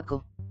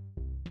cosaco.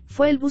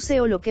 Fue el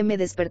buceo lo que me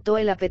despertó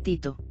el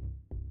apetito.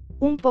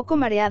 Un poco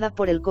mareada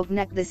por el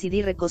cognac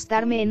decidí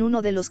recostarme en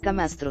uno de los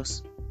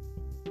camastros.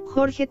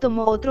 Jorge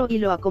tomó otro y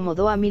lo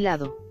acomodó a mi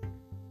lado.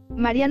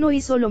 Mariano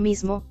hizo lo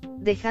mismo,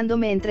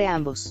 dejándome entre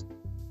ambos.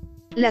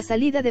 La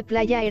salida de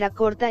playa era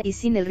corta y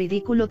sin el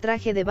ridículo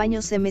traje de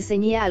baño se me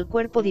ceñía al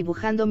cuerpo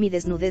dibujando mi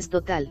desnudez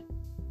total.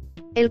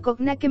 El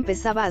cognac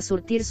empezaba a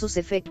surtir sus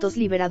efectos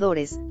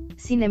liberadores,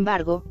 sin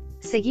embargo,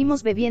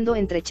 seguimos bebiendo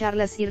entre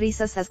charlas y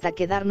risas hasta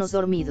quedarnos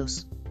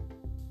dormidos.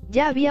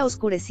 Ya había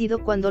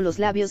oscurecido cuando los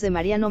labios de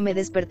Mariano me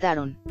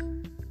despertaron.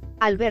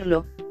 Al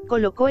verlo,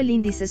 colocó el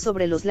índice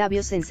sobre los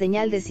labios en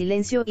señal de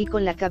silencio y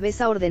con la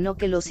cabeza ordenó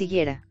que lo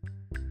siguiera.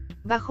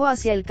 Bajó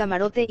hacia el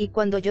camarote y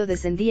cuando yo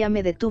descendía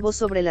me detuvo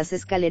sobre las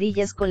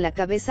escalerillas con la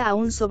cabeza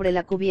aún sobre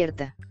la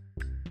cubierta.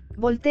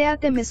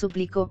 Voltéate, me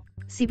suplicó,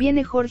 si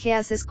viene Jorge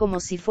haces como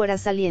si fuera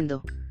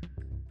saliendo.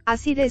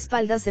 Así de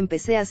espaldas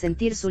empecé a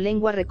sentir su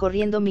lengua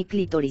recorriendo mi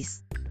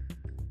clítoris.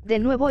 De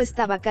nuevo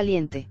estaba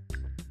caliente.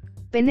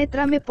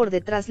 Penétrame por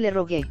detrás, le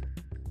rogué.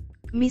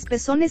 Mis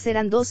pezones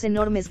eran dos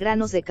enormes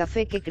granos de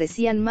café que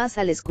crecían más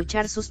al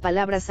escuchar sus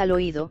palabras al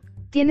oído.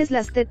 Tienes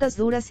las tetas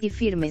duras y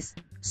firmes,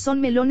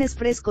 son melones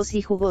frescos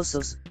y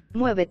jugosos,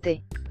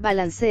 muévete,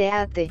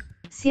 balanceate,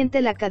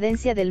 siente la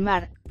cadencia del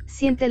mar,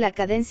 siente la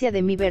cadencia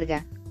de mi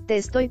verga, te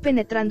estoy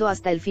penetrando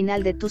hasta el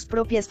final de tus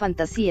propias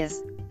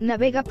fantasías,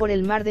 navega por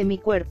el mar de mi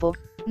cuerpo,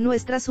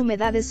 nuestras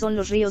humedades son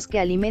los ríos que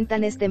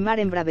alimentan este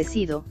mar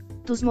embravecido,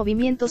 tus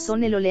movimientos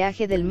son el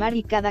oleaje del mar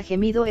y cada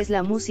gemido es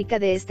la música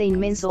de este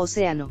inmenso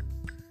océano.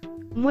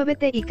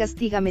 Muévete y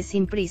castígame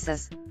sin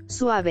prisas,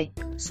 suave,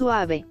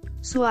 suave,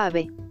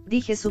 suave,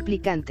 dije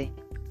suplicante.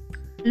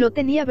 Lo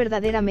tenía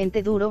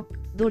verdaderamente duro,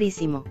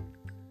 durísimo.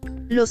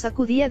 Lo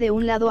sacudía de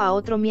un lado a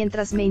otro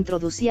mientras me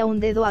introducía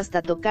un dedo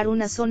hasta tocar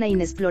una zona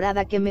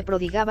inexplorada que me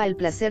prodigaba el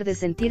placer de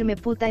sentirme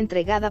puta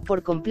entregada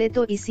por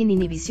completo y sin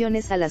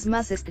inhibiciones a las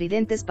más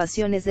estridentes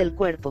pasiones del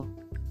cuerpo.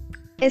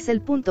 Es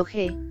el punto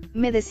G,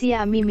 me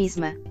decía a mí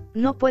misma,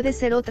 no puede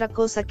ser otra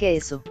cosa que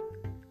eso.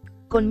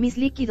 Con mis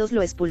líquidos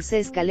lo expulsé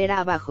escalera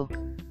abajo.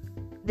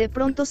 De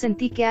pronto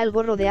sentí que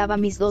algo rodeaba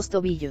mis dos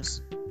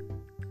tobillos.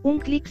 Un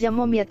clic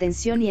llamó mi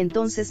atención y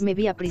entonces me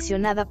vi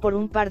aprisionada por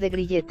un par de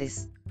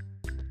grilletes.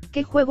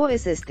 ¿Qué juego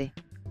es este?,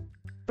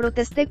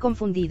 protesté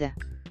confundida.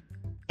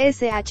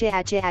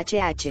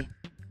 SHHHH.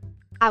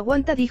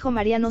 Aguanta, dijo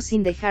Mariano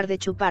sin dejar de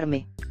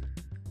chuparme.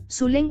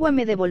 Su lengua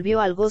me devolvió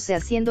al goce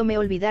haciéndome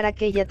olvidar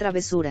aquella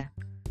travesura.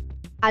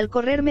 Al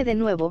correrme de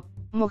nuevo,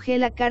 mojé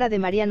la cara de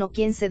Mariano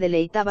quien se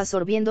deleitaba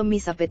sorbiendo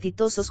mis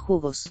apetitosos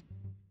jugos.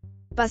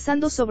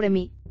 Pasando sobre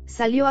mí,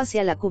 salió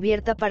hacia la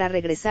cubierta para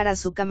regresar a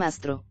su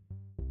camastro.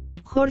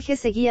 Jorge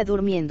seguía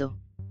durmiendo.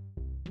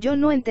 Yo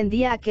no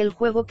entendía aquel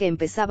juego que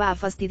empezaba a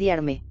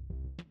fastidiarme.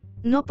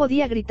 No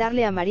podía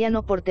gritarle a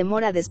Mariano por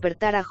temor a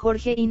despertar a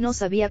Jorge y no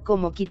sabía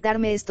cómo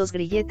quitarme estos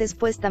grilletes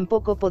pues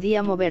tampoco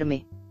podía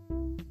moverme.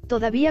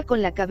 Todavía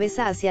con la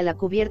cabeza hacia la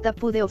cubierta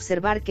pude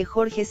observar que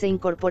Jorge se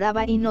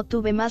incorporaba y no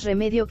tuve más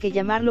remedio que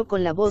llamarlo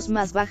con la voz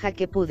más baja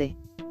que pude.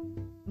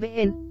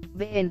 Ven,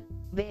 ven,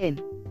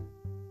 ven.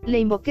 Le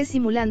invoqué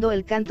simulando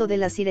el canto de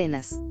las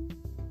sirenas.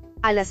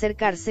 Al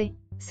acercarse,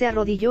 se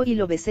arrodilló y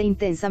lo besé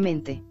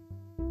intensamente.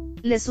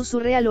 Le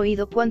susurré al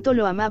oído cuánto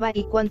lo amaba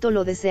y cuánto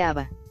lo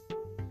deseaba.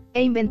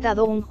 He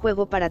inventado un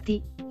juego para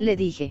ti, le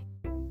dije.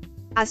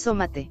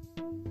 Asómate.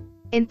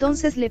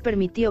 Entonces le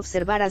permití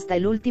observar hasta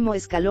el último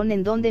escalón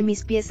en donde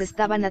mis pies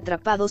estaban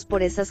atrapados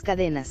por esas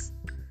cadenas.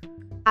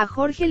 A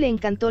Jorge le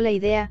encantó la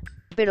idea,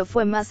 pero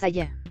fue más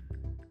allá.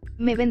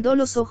 Me vendó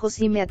los ojos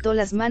y me ató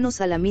las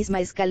manos a la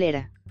misma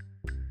escalera.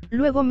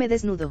 Luego me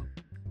desnudó.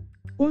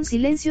 Un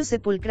silencio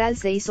sepulcral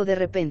se hizo de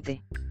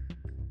repente.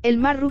 El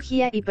mar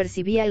rugía y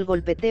percibía el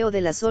golpeteo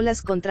de las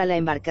olas contra la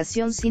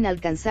embarcación sin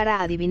alcanzar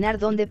a adivinar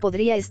dónde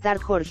podría estar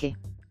Jorge.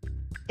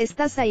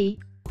 ¿Estás ahí,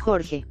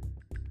 Jorge?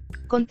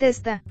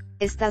 Contesta,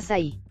 ¿estás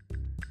ahí?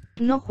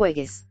 No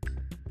juegues.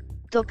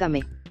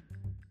 Tócame.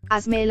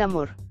 Hazme el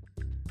amor.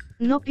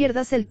 No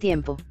pierdas el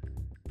tiempo.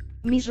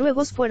 Mis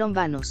ruegos fueron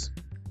vanos.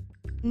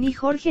 Ni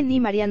Jorge ni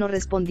Mariano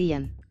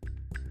respondían.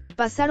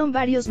 Pasaron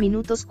varios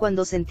minutos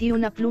cuando sentí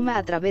una pluma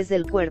a través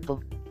del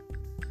cuerpo.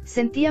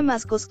 Sentía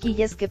más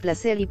cosquillas que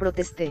placer y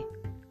protesté.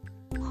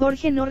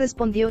 Jorge no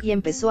respondió y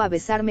empezó a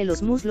besarme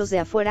los muslos de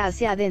afuera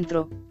hacia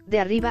adentro, de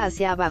arriba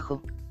hacia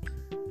abajo.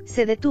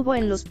 Se detuvo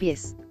en los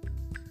pies.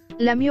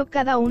 Lamió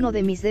cada uno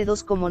de mis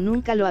dedos como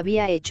nunca lo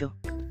había hecho.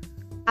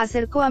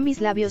 Acercó a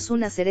mis labios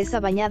una cereza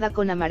bañada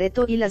con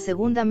amaretto y la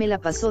segunda me la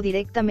pasó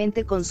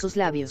directamente con sus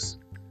labios.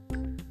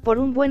 Por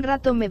un buen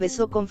rato me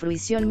besó con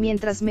fruición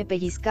mientras me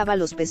pellizcaba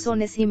los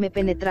pezones y me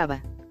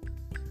penetraba.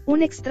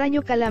 Un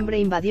extraño calambre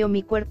invadió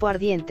mi cuerpo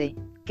ardiente,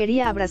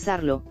 quería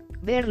abrazarlo,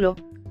 verlo,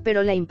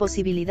 pero la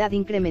imposibilidad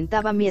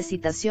incrementaba mi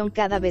excitación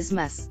cada vez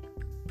más.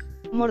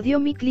 Mordió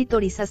mi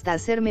clítoris hasta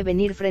hacerme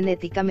venir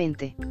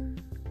frenéticamente.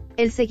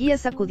 Él seguía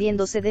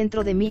sacudiéndose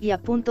dentro de mí y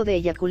a punto de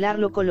eyacular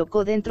lo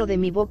colocó dentro de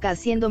mi boca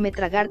haciéndome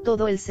tragar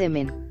todo el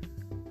semen.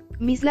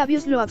 Mis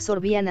labios lo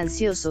absorbían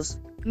ansiosos,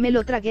 me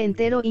lo tragué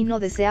entero y no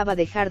deseaba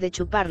dejar de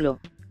chuparlo,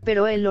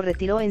 pero él lo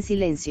retiró en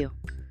silencio.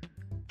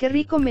 «Qué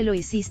rico me lo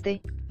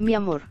hiciste, mi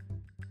amor»,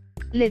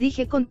 le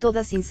dije con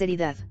toda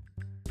sinceridad.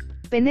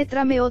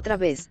 «Penétrame otra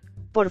vez,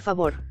 por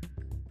favor».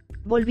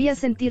 Volví a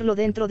sentirlo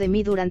dentro de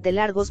mí durante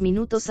largos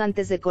minutos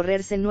antes de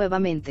correrse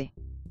nuevamente.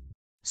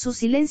 Su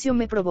silencio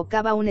me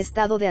provocaba un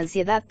estado de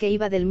ansiedad que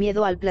iba del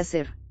miedo al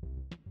placer.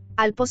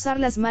 Al posar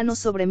las manos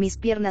sobre mis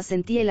piernas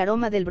sentí el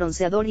aroma del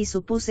bronceador y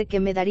supuse que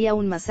me daría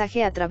un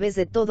masaje a través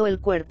de todo el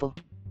cuerpo.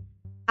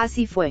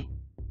 Así fue.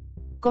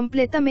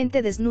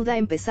 Completamente desnuda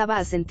empezaba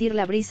a sentir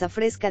la brisa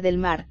fresca del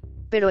mar,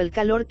 pero el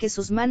calor que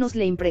sus manos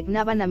le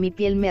impregnaban a mi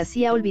piel me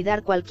hacía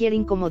olvidar cualquier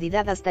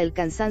incomodidad hasta el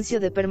cansancio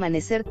de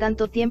permanecer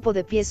tanto tiempo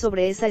de pie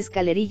sobre esa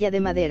escalerilla de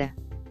madera.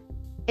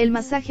 El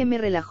masaje me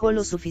relajó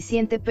lo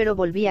suficiente pero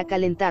volví a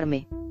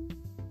calentarme.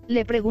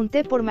 Le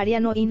pregunté por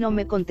Mariano y no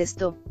me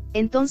contestó,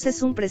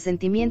 entonces un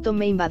presentimiento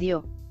me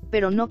invadió,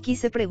 pero no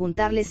quise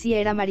preguntarle si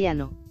era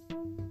Mariano.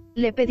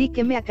 Le pedí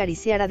que me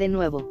acariciara de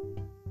nuevo.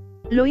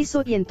 Lo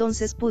hizo y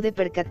entonces pude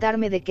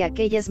percatarme de que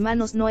aquellas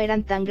manos no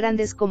eran tan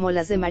grandes como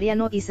las de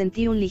Mariano y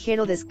sentí un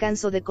ligero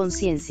descanso de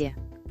conciencia.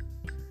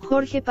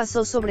 Jorge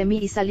pasó sobre mí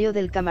y salió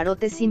del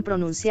camarote sin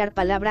pronunciar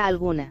palabra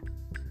alguna.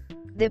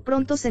 De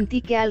pronto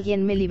sentí que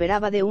alguien me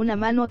liberaba de una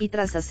mano y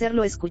tras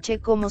hacerlo escuché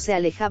cómo se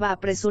alejaba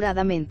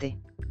apresuradamente.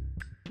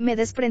 Me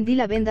desprendí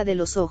la venda de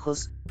los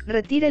ojos,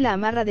 retiré la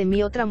amarra de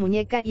mi otra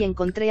muñeca y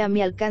encontré a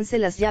mi alcance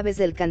las llaves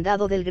del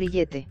candado del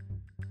grillete.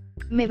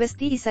 Me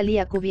vestí y salí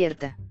a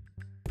cubierta.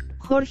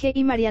 Jorge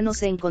y Mariano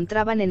se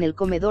encontraban en el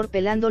comedor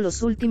pelando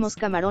los últimos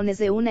camarones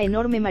de una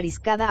enorme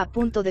mariscada a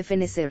punto de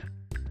fenecer.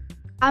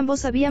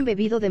 Ambos habían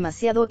bebido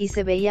demasiado y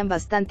se veían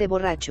bastante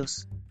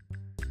borrachos.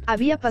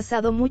 Había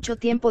pasado mucho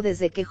tiempo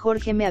desde que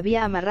Jorge me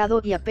había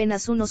amarrado y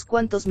apenas unos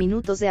cuantos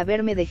minutos de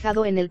haberme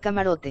dejado en el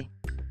camarote.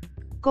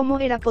 ¿Cómo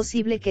era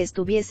posible que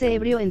estuviese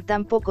ebrio en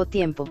tan poco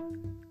tiempo?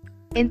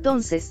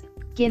 Entonces,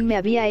 ¿quién me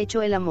había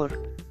hecho el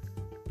amor?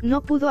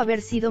 No pudo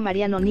haber sido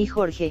Mariano ni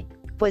Jorge,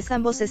 pues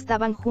ambos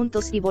estaban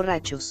juntos y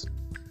borrachos.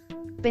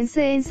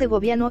 Pensé en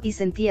Segoviano y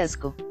sentí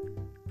asco.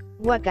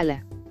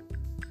 Guácala.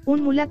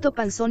 Un mulato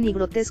panzón y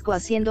grotesco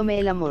haciéndome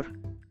el amor.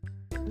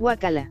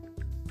 Guácala.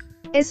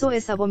 Eso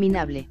es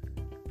abominable.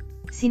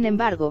 Sin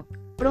embargo,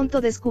 pronto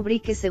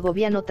descubrí que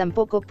Segoviano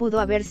tampoco pudo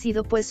haber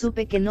sido pues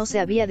supe que no se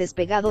había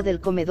despegado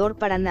del comedor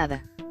para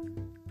nada.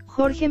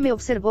 Jorge me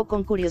observó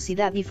con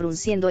curiosidad y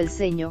frunciendo el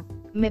ceño,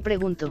 me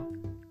preguntó: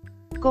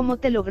 ¿cómo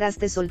te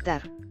lograste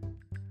soltar?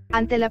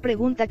 Ante la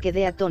pregunta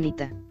quedé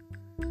atónita.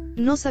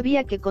 No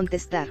sabía qué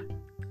contestar.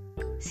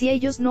 Si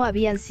ellos no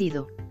habían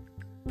sido.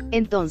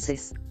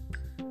 Entonces,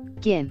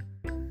 ¿quién?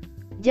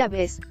 Ya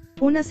ves,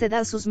 una se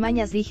da sus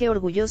mañas, dije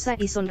orgullosa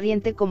y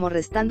sonriente como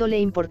restándole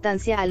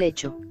importancia al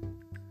hecho.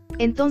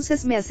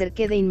 Entonces me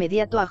acerqué de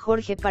inmediato a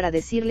Jorge para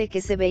decirle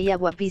que se veía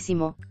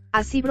guapísimo,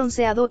 así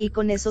bronceado y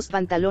con esos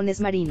pantalones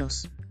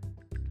marinos.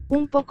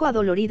 Un poco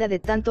adolorida de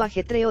tanto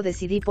ajetreo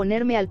decidí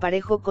ponerme al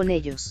parejo con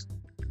ellos.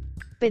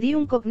 Pedí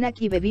un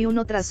cognac y bebí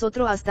uno tras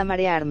otro hasta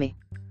marearme.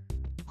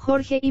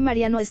 Jorge y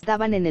Mariano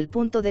estaban en el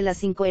punto de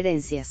las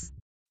incoherencias.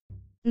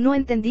 No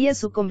entendía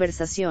su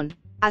conversación,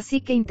 así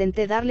que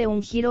intenté darle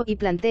un giro y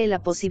planteé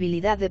la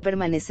posibilidad de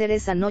permanecer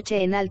esa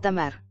noche en alta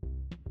mar.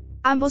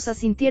 Ambos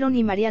asintieron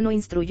y Mariano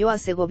instruyó a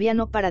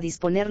Segoviano para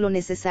disponer lo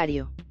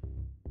necesario.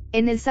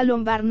 En el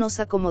salón bar nos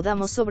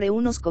acomodamos sobre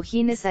unos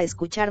cojines a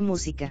escuchar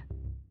música.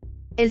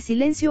 El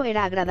silencio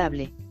era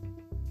agradable.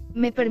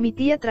 Me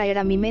permitía traer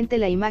a mi mente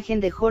la imagen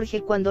de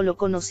Jorge cuando lo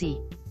conocí.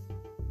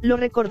 Lo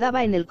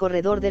recordaba en el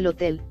corredor del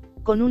hotel,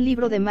 con un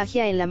libro de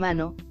magia en la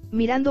mano,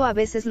 mirando a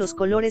veces los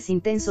colores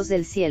intensos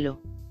del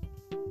cielo.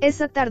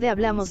 Esa tarde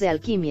hablamos de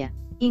alquimia,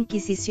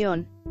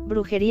 inquisición,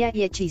 brujería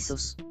y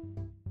hechizos.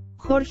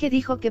 Jorge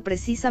dijo que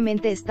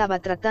precisamente estaba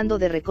tratando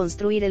de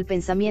reconstruir el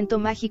pensamiento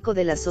mágico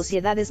de las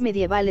sociedades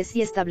medievales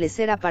y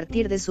establecer a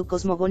partir de su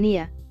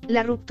cosmogonía,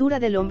 la ruptura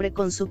del hombre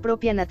con su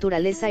propia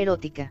naturaleza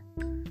erótica.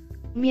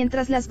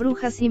 Mientras las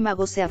brujas y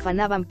magos se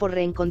afanaban por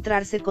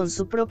reencontrarse con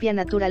su propia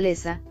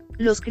naturaleza,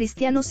 los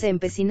cristianos se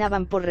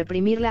empecinaban por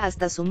reprimirla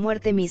hasta su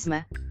muerte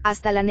misma,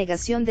 hasta la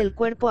negación del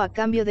cuerpo a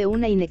cambio de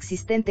una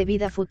inexistente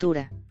vida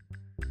futura.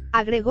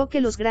 Agregó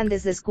que los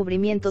grandes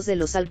descubrimientos de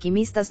los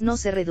alquimistas no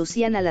se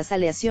reducían a las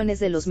aleaciones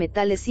de los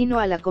metales sino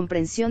a la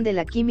comprensión de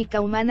la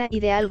química humana y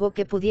de algo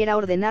que pudiera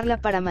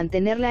ordenarla para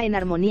mantenerla en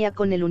armonía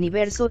con el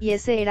universo, y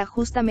ese era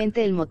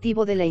justamente el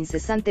motivo de la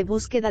incesante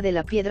búsqueda de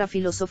la piedra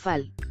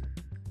filosofal.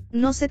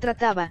 No se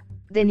trataba,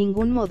 de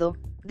ningún modo,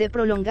 de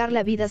prolongar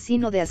la vida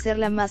sino de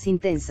hacerla más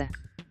intensa.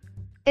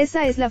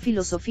 Esa es la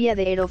filosofía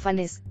de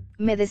Aristófanes,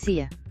 me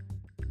decía.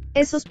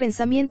 Esos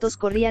pensamientos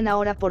corrían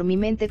ahora por mi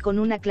mente con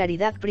una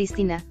claridad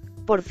prístina,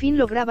 por fin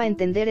lograba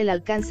entender el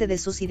alcance de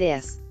sus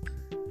ideas.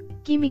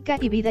 Química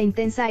y vida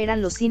intensa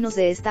eran los signos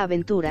de esta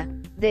aventura,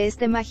 de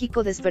este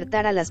mágico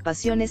despertar a las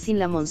pasiones sin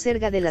la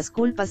monserga de las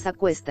culpas a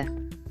cuesta.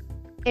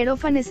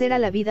 Aristófanes era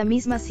la vida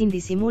misma sin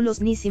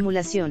disimulos ni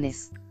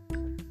simulaciones.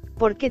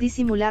 ¿Por qué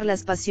disimular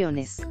las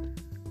pasiones?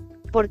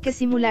 ¿Por qué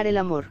simular el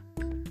amor?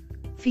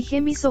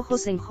 Fijé mis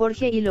ojos en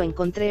Jorge y lo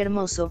encontré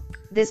hermoso,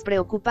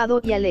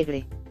 despreocupado y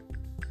alegre.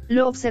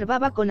 Lo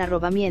observaba con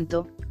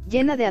arrobamiento,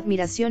 llena de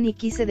admiración, y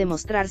quise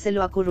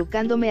demostrárselo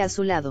acurrucándome a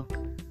su lado.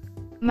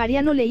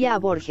 Mariano leía a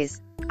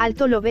Borges,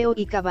 alto lo veo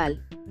y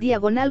cabal,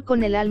 diagonal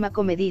con el alma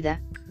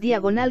comedida,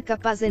 diagonal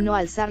capaz de no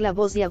alzar la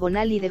voz,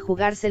 diagonal y de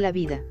jugarse la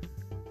vida.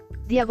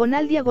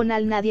 Diagonal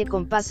diagonal nadie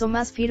con paso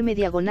más firme,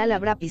 diagonal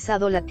habrá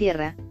pisado la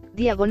tierra,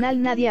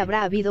 diagonal nadie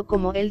habrá habido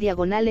como él,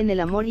 diagonal en el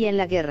amor y en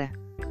la guerra.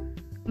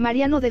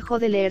 Mariano dejó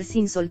de leer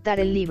sin soltar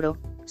el libro,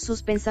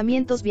 sus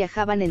pensamientos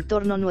viajaban en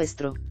torno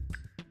nuestro.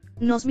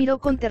 Nos miró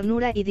con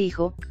ternura y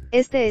dijo: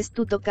 este es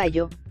tu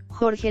tocayo,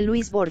 Jorge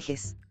Luis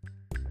Borges.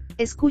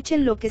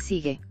 Escuchen lo que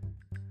sigue.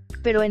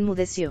 Pero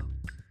enmudeció.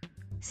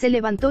 Se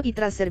levantó y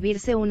tras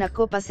servirse una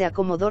copa se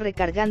acomodó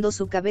recargando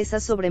su cabeza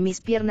sobre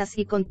mis piernas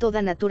y con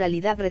toda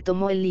naturalidad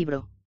retomó el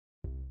libro.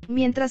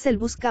 Mientras él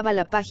buscaba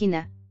la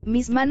página,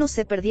 mis manos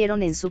se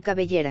perdieron en su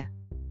cabellera.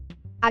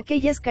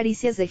 Aquellas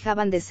caricias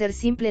dejaban de ser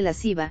simple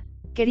lasciva,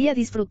 quería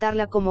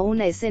disfrutarla como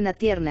una escena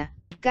tierna,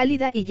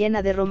 cálida y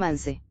llena de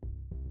romance.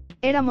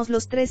 Éramos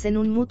los tres en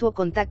un mutuo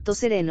contacto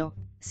sereno,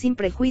 sin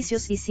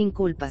prejuicios y sin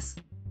culpas.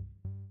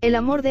 El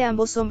amor de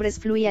ambos hombres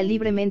fluía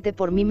libremente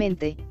por mi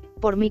mente,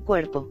 por mi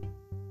cuerpo.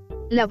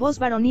 La voz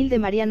varonil de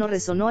Mariano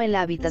resonó en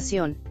la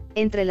habitación: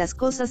 entre las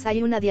cosas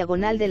hay una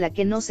diagonal de la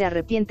que no se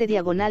arrepiente,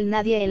 diagonal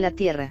nadie en la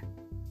tierra.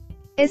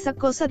 Esa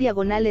cosa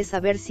diagonal es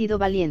haber sido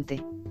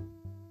valiente.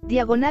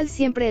 Diagonal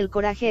siempre el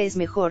coraje es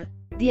mejor,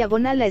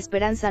 diagonal la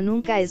esperanza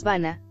nunca es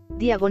vana,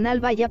 diagonal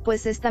vaya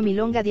pues esta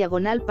milonga,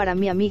 diagonal para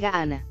mi amiga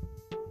Ana.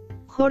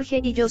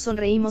 Jorge y yo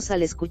sonreímos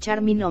al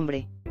escuchar mi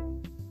nombre.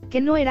 ¿Que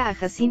no era a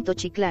Jacinto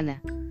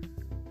Chiclana?,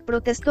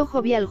 protestó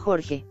jovial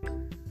Jorge.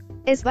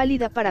 Es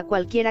válida para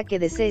cualquiera que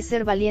desee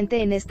ser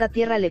valiente en esta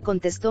tierra, le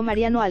contestó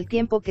Mariano al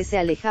tiempo que se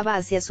alejaba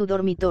hacia su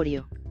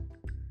dormitorio.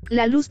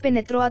 La luz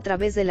penetró a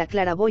través de la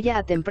claraboya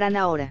a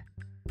temprana hora.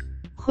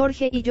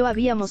 Jorge y yo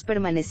habíamos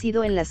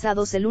permanecido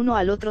enlazados el uno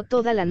al otro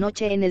toda la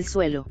noche en el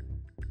suelo.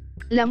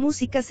 La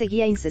música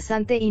seguía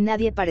incesante y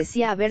nadie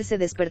parecía haberse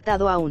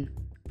despertado aún.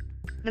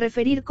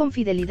 Referir con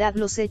fidelidad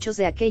los hechos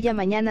de aquella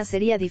mañana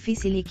sería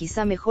difícil y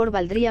quizá mejor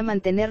valdría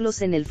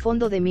mantenerlos en el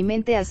fondo de mi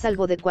mente a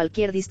salvo de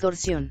cualquier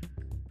distorsión.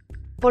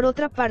 Por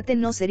otra parte,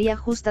 no sería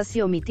justa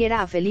si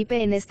omitiera a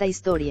Felipe en esta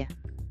historia.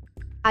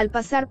 Al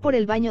pasar por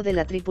el baño de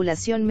la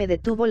tripulación me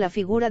detuvo la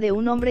figura de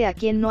un hombre a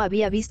quien no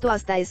había visto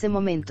hasta ese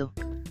momento.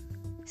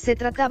 Se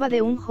trataba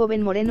de un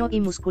joven moreno y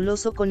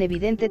musculoso con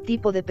evidente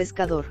tipo de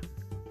pescador.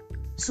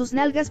 Sus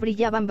nalgas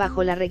brillaban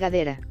bajo la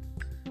regadera.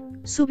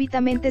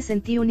 Súbitamente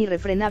sentí un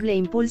irrefrenable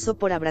impulso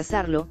por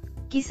abrazarlo,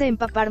 quise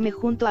empaparme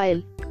junto a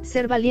él,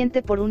 ser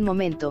valiente por un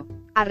momento,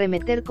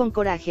 arremeter con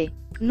coraje,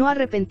 no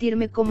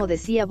arrepentirme como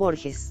decía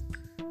Borges.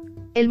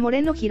 El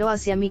moreno giró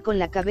hacia mí con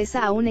la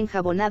cabeza aún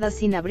enjabonada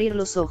sin abrir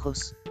los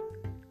ojos.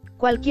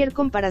 Cualquier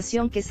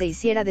comparación que se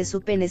hiciera de su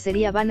pene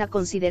sería vana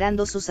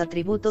considerando sus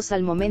atributos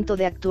al momento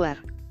de actuar.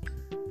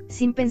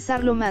 Sin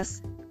pensarlo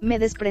más, me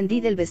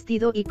desprendí del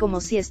vestido y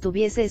como si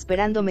estuviese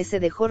esperándome se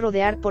dejó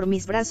rodear por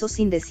mis brazos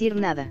sin decir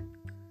nada.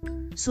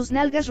 Sus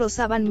nalgas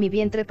rozaban mi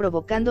vientre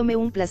provocándome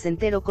un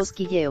placentero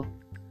cosquilleo.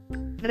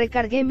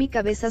 Recargué mi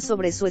cabeza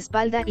sobre su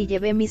espalda y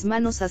llevé mis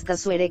manos hasta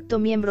su erecto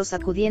miembro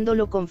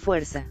sacudiéndolo con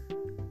fuerza.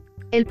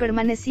 Él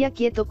permanecía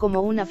quieto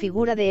como una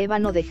figura de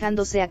ébano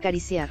dejándose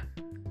acariciar.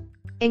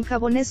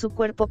 Enjaboné su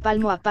cuerpo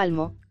palmo a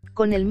palmo,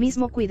 con el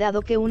mismo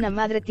cuidado que una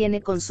madre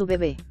tiene con su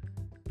bebé.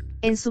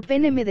 En su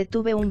pene me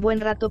detuve un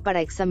buen rato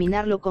para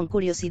examinarlo con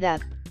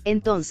curiosidad,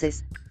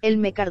 entonces, él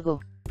me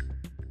cargó.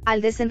 Al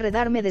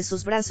desenredarme de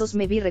sus brazos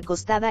me vi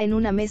recostada en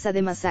una mesa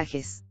de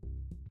masajes.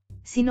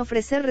 Sin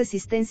ofrecer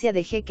resistencia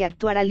dejé que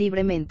actuara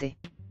libremente.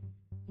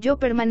 Yo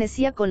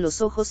permanecía con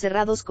los ojos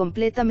cerrados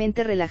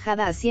completamente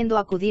relajada haciendo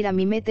acudir a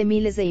mi mente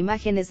miles de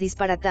imágenes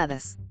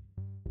disparatadas.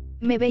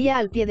 Me veía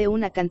al pie de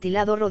un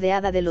acantilado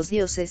rodeada de los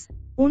dioses,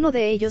 uno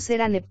de ellos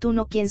era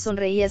Neptuno quien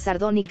sonreía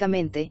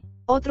sardónicamente,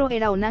 otro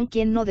era Onán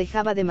quien no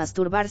dejaba de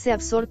masturbarse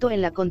absorto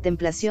en la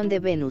contemplación de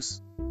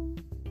Venus.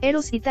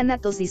 Eros y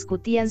Tánatos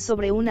discutían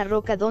sobre una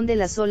roca donde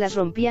las olas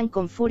rompían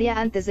con furia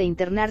antes de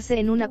internarse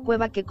en una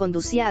cueva que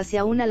conducía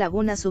hacia una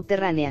laguna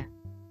subterránea.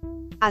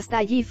 Hasta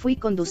allí fui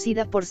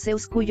conducida por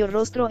Zeus, cuyo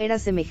rostro era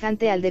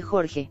semejante al de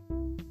Jorge.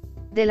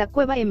 De la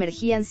cueva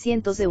emergían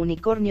cientos de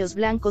unicornios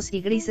blancos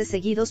y grises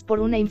seguidos por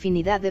una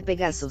infinidad de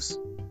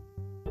pegasos.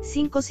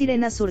 5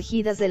 sirenas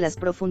surgidas de las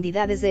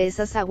profundidades de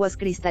esas aguas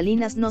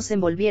cristalinas nos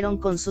envolvieron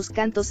con sus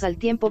cantos al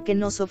tiempo que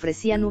nos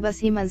ofrecían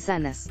uvas y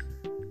manzanas.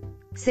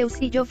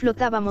 Zeus y yo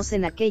flotábamos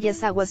en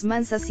aquellas aguas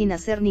mansas sin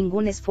hacer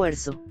ningún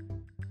esfuerzo.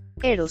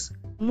 Eros,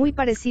 muy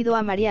parecido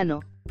a Mariano,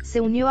 se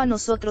unió a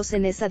nosotros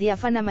en esa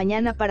diáfana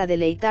mañana para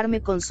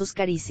deleitarme con sus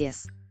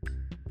caricias.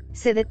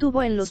 Se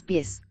detuvo en los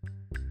pies.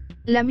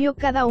 Lamió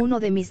cada uno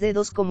de mis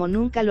dedos como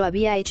nunca lo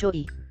había hecho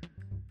y,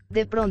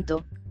 de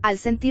pronto, al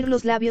sentir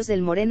los labios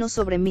del moreno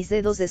sobre mis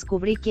dedos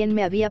descubrí quién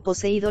me había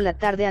poseído la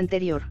tarde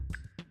anterior.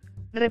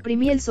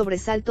 Reprimí el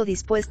sobresalto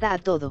dispuesta a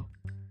todo.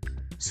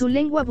 Su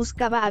lengua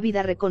buscaba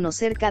ávida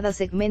reconocer cada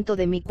segmento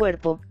de mi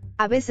cuerpo,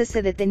 a veces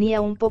se detenía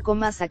un poco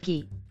más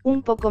aquí,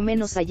 un poco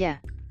menos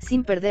allá,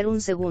 sin perder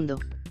un segundo.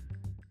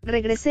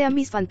 Regresé a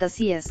mis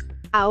fantasías,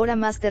 ahora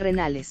más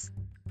terrenales.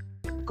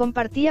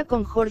 Compartía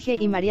con Jorge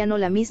y Mariano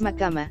la misma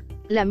cama,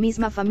 la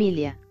misma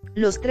familia,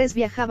 los 3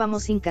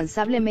 viajábamos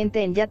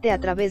incansablemente en yate a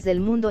través del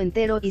mundo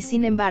entero y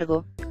sin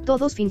embargo,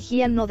 todos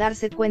fingían no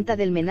darse cuenta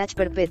del menage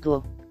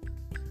perpetuo.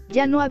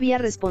 Ya no había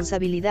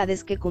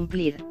responsabilidades que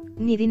cumplir,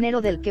 ni dinero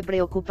del que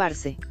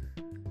preocuparse.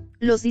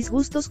 Los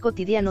disgustos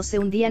cotidianos se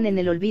hundían en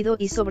el olvido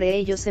y sobre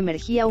ellos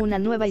emergía una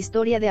nueva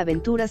historia de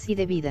aventuras y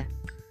de vida.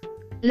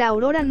 La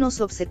aurora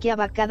nos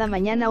obsequiaba cada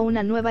mañana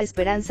una nueva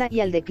esperanza y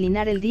al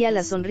declinar el día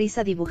la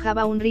sonrisa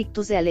dibujaba un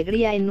rictus de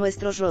alegría en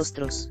nuestros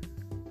rostros.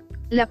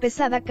 La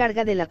pesada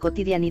carga de la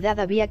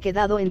cotidianidad había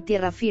quedado en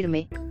tierra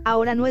firme,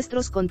 ahora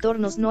nuestros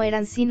contornos no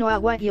eran sino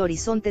agua y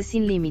horizonte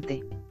sin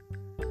límite.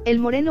 El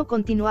moreno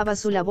continuaba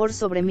su labor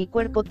sobre mi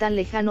cuerpo tan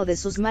lejano de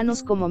sus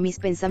manos como mis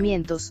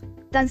pensamientos,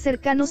 tan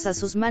cercanos a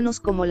sus manos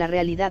como la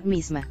realidad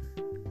misma.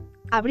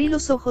 Abrí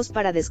los ojos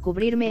para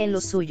descubrirme en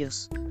los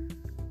suyos.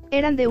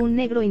 Eran de un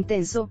negro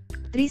intenso,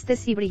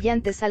 tristes y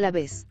brillantes a la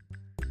vez.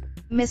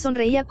 Me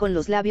sonreía con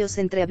los labios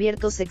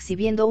entreabiertos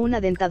exhibiendo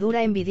una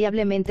dentadura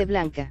envidiablemente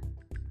blanca.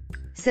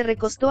 Se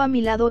recostó a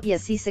mi lado y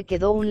así se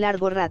quedó un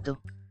largo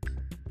rato.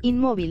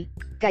 Inmóvil,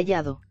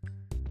 callado.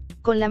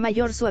 Con la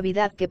mayor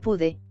suavidad que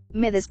pude,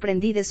 me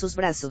desprendí de sus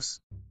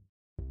brazos.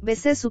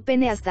 Besé su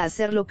pene hasta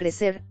hacerlo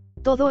crecer,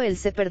 todo él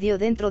se perdió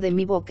dentro de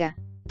mi boca,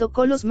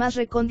 tocó lo más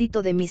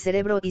recóndito de mi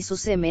cerebro y su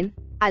semen,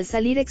 al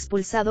salir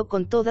expulsado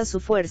con toda su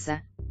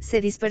fuerza,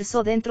 se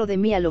dispersó dentro de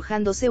mí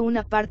alojándose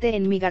una parte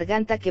en mi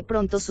garganta que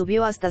pronto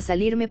subió hasta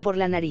salirme por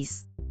la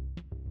nariz.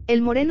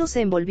 El moreno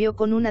se envolvió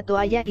con una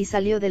toalla y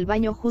salió del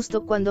baño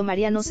justo cuando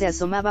Mariano se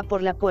asomaba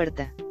por la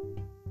puerta.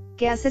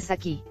 ¿Qué haces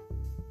aquí?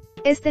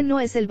 Este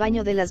no es el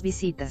baño de las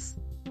visitas.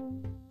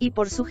 Y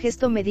por su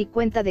gesto me di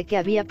cuenta de que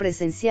había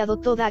presenciado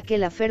toda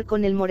aquel affair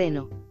con el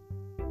moreno.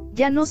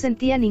 Ya no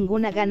sentía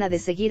ninguna gana de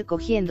seguir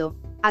cogiendo,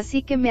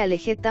 así que me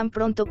alejé tan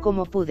pronto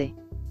como pude.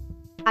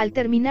 Al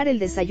terminar el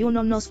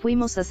desayuno nos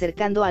fuimos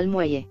acercando al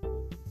muelle.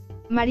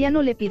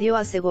 Mariano le pidió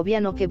a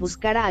Segoviano que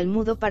buscara al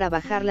mudo para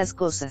bajar las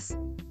cosas.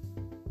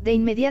 De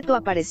inmediato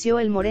apareció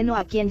el moreno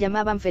a quien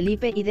llamaban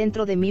Felipe y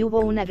dentro de mí hubo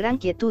una gran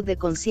quietud de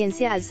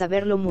conciencia al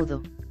saberlo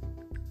mudo.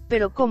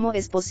 Pero ¿cómo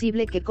es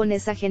posible que con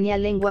esa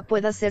genial lengua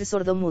pueda ser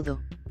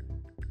sordomudo?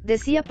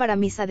 Decía para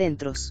mis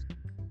adentros.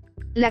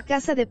 La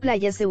casa de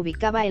playa se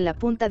ubicaba en la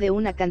punta de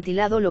un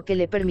acantilado lo que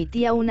le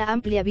permitía una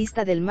amplia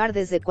vista del mar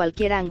desde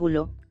cualquier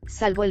ángulo,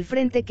 salvo el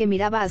frente que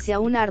miraba hacia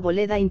una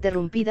arboleda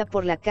interrumpida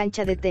por la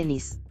cancha de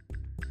tenis.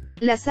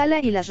 La sala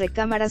y las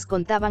recámaras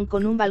contaban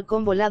con un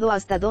balcón volado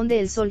hasta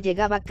donde el sol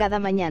llegaba cada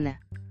mañana.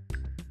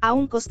 A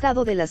un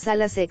costado de la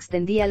sala se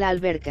extendía la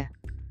alberca.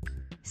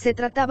 Se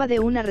trataba de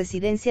una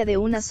residencia de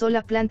una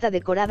sola planta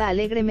decorada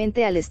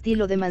alegremente al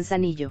estilo de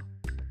Manzanillo.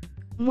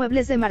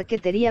 Muebles de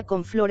marquetería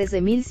con flores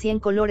de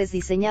 1100 colores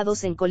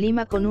diseñados en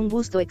Colima con un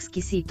gusto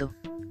exquisito.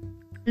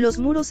 Los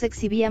muros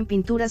exhibían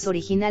pinturas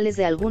originales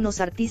de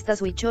algunos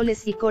artistas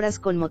huicholes y coras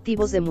con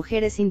motivos de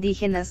mujeres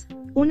indígenas,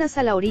 unas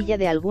a la orilla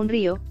de algún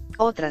río,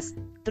 otras,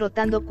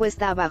 trotando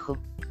cuesta abajo.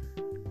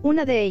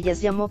 Una de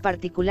ellas llamó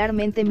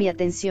particularmente mi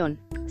atención,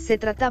 se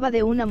trataba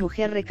de una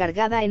mujer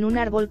recargada en un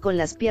árbol con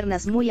las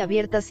piernas muy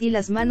abiertas y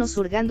las manos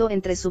hurgando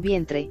entre su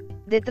vientre,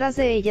 detrás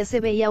de ella se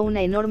veía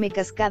una enorme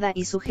cascada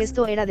y su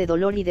gesto era de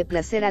dolor y de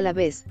placer a la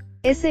vez,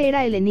 ese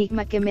era el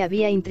enigma que me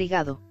había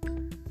intrigado.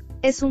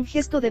 Es un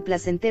gesto de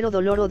placentero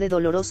dolor o de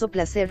doloroso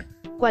placer,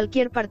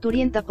 cualquier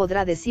parturienta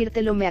podrá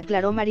decírtelo, me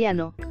aclaró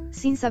Mariano,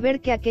 sin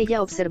saber que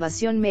aquella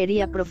observación me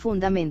hería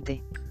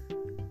profundamente.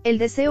 El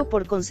deseo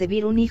por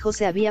concebir un hijo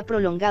se había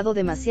prolongado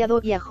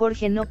demasiado y a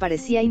Jorge no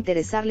parecía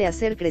interesarle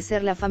hacer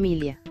crecer la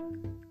familia.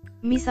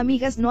 Mis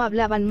amigas no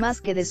hablaban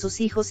más que de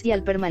sus hijos y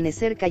al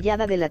permanecer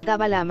callada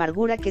delataba la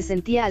amargura que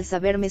sentía al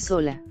saberme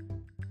sola.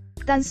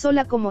 Tan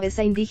sola como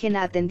esa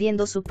indígena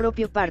atendiendo su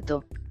propio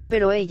parto,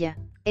 pero ella,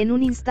 en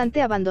un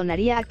instante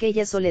abandonaría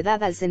aquella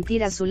soledad al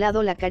sentir a su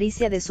lado la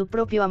caricia de su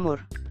propio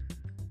amor.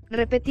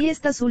 Repetí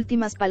estas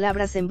últimas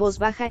palabras en voz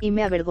baja y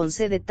me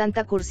avergoncé de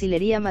tanta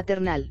cursilería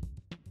maternal.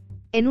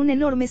 En un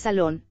enorme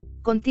salón,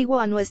 contiguo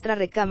a nuestra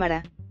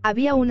recámara,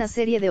 Había una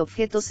serie de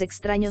objetos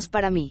extraños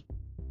para mí.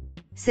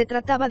 Se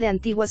trataba de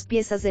antiguas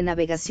piezas de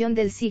navegación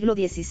del siglo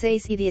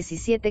XVI y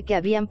XVII que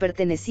habían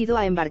pertenecido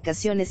a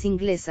embarcaciones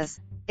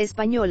inglesas,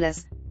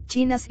 españolas,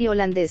 chinas y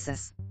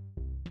holandesas.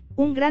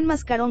 Un gran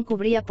mascarón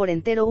cubría por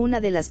entero una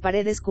de las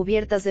paredes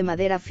cubiertas de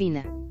madera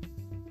fina.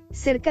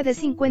 Cerca de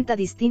 50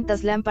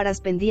 distintas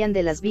lámparas pendían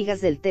de las vigas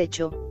del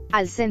techo.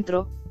 Al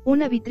centro,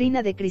 una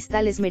vitrina de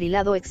cristal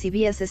esmerilado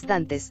exhibía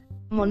estantes,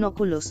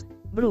 monóculos,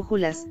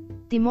 brújulas,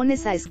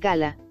 timones a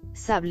escala,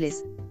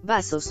 sables,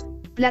 vasos,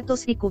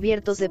 platos y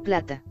cubiertos de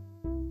plata.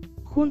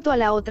 Junto a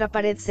la otra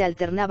pared se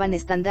alternaban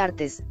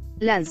estandartes,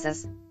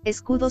 lanzas,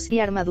 escudos y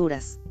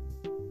armaduras.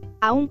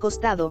 A un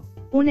costado,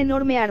 un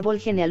enorme árbol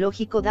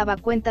genealógico daba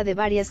cuenta de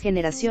varias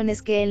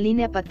generaciones que en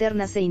línea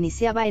paterna se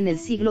iniciaba en el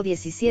siglo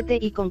XVII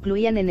y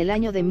concluían en el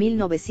año de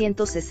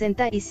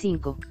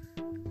 1965.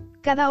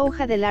 Cada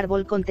hoja del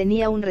árbol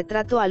contenía un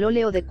retrato al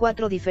óleo de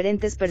 4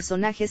 diferentes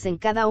personajes en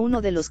cada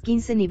uno de los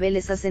 15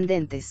 niveles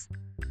ascendentes.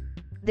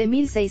 De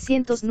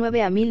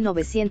 1609 a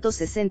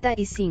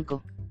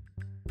 1965.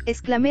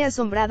 Exclamé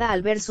asombrada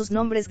al ver sus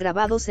nombres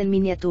grabados en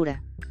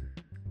miniatura.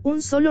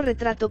 Un solo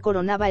retrato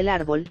coronaba el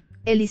árbol: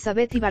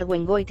 Elizabeth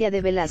Ibargüengoitia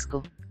de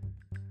Velasco.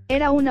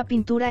 Era una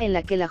pintura en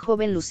la que la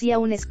joven lucía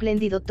un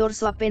espléndido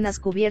torso apenas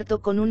cubierto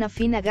con una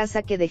fina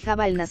gasa que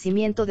dejaba el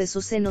nacimiento de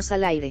sus senos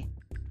al aire.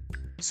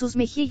 Sus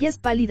mejillas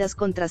pálidas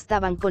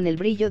contrastaban con el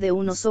brillo de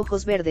unos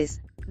ojos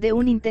verdes, de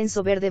un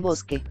intenso verde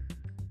bosque.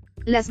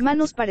 Las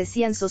manos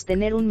parecían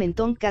sostener un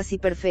mentón casi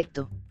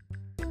perfecto.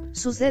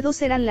 Sus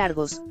dedos eran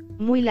largos,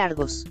 muy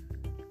largos.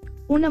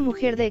 Una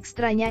mujer de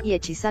extraña y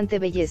hechizante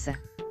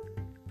belleza.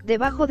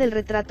 Debajo del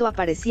retrato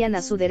aparecían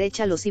a su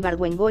derecha los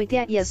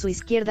Ibargüengoitia y a su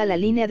izquierda la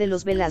línea de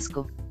los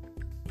Velasco.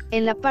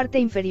 En la parte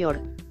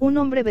inferior, un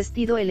hombre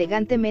vestido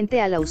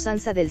elegantemente a la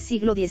usanza del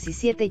siglo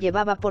XVII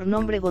llevaba por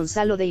nombre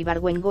Gonzalo de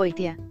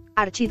Ibargüengoitia,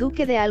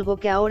 archiduque de algo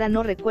que ahora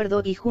no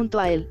recuerdo, y junto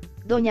a él,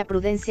 doña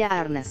Prudencia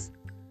Arnas.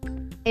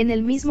 En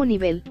el mismo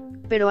nivel,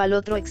 pero al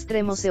otro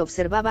extremo, se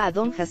observaba a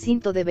don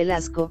Jacinto de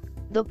Velasco,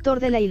 doctor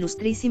de la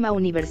Ilustrísima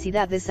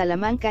Universidad de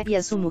Salamanca, y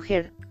a su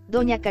mujer,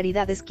 doña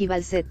Caridad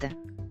Esquivalceta.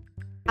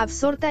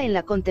 Absorta en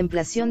la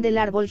contemplación del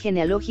árbol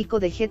genealógico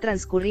dejé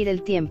transcurrir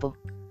el tiempo.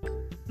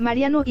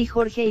 Mariano y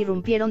Jorge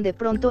irrumpieron de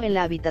pronto en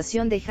la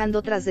habitación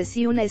dejando tras de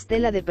sí una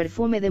estela de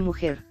perfume de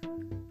mujer.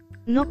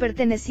 No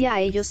pertenecía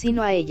a ellos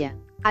sino a ella,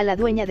 a la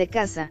dueña de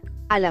casa,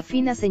 a la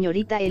fina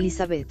señorita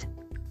Elizabeth.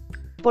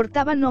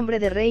 Portaba nombre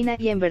de reina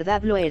y en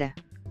verdad lo era.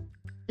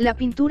 La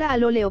pintura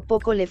al óleo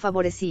poco le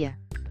favorecía.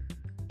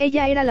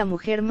 Ella era la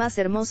mujer más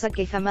hermosa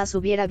que jamás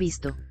hubiera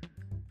visto.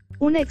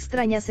 Una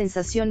extraña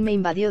sensación me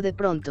invadió de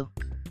pronto.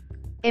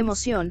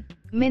 Emoción,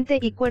 mente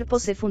y cuerpo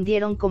se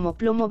fundieron como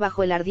plomo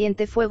bajo el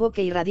ardiente fuego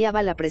que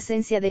irradiaba la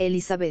presencia de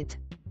Elizabeth.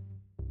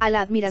 A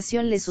la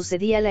admiración le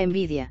sucedía la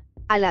envidia,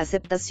 a la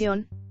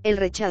aceptación, el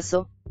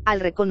rechazo, al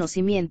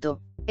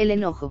reconocimiento, el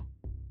enojo.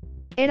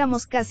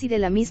 Éramos casi de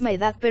la misma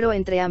edad, pero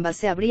entre ambas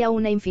se abría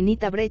una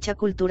infinita brecha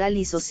cultural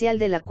y social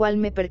de la cual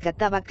me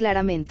percataba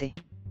claramente.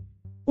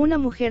 Una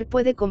mujer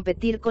puede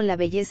competir con la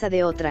belleza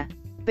de otra,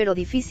 pero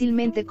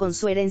difícilmente con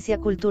su herencia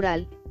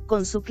cultural,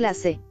 con su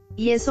clase,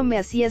 y eso me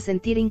hacía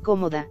sentir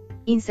incómoda,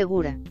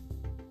 insegura.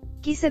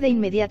 Quise de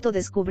inmediato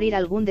descubrir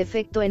algún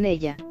defecto en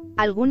ella,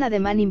 algún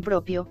ademán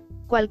impropio,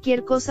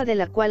 cualquier cosa de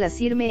la cual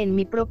asirme en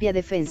mi propia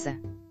defensa.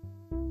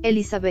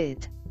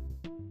 Elizabeth.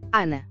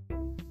 Ana.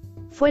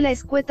 Fue la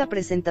escueta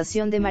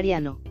presentación de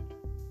Mariano.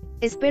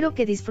 Espero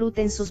que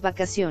disfruten sus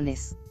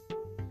vacaciones.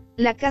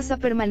 La casa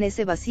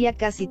permanece vacía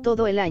casi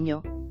todo el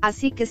año,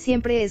 así que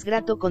siempre es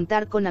grato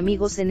contar con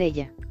amigos en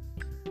ella.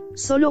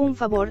 Solo un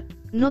favor,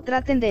 no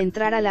traten de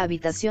entrar a la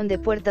habitación de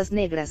puertas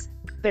negras,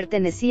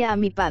 pertenecía a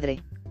mi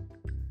padre.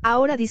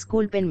 Ahora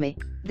discúlpenme,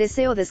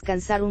 deseo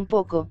descansar un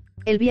poco,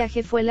 el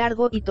viaje fue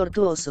largo y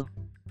tortuoso.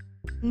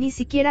 Ni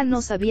siquiera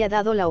nos había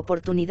dado la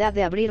oportunidad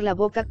de abrir la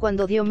boca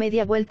cuando dio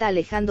media vuelta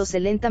alejándose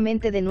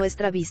lentamente de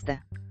nuestra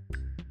vista.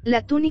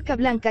 La túnica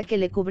blanca que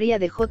le cubría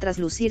dejó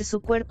traslucir su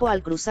cuerpo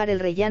al cruzar el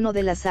rellano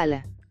de la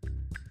sala.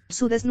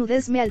 Su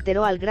desnudez me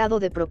alteró al grado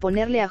de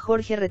proponerle a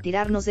Jorge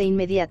retirarnos de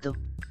inmediato.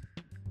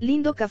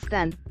 Lindo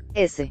caftán,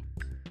 ese.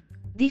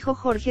 Dijo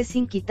Jorge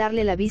sin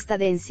quitarle la vista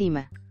de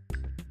encima.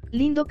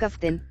 Lindo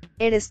caftán,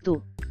 eres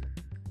tú.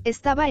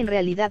 Estaba en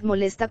realidad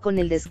molesta con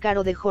el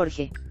descaro de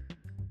Jorge.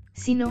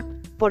 Si no,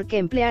 ¿por qué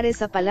emplear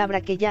esa palabra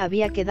que ya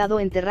había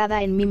quedado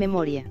enterrada en mi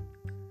memoria?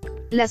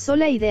 La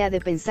sola idea de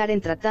pensar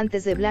en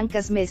tratantes de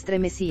blancas me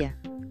estremecía.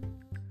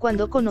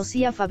 Cuando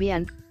conocí a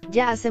Fabián,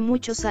 ya hace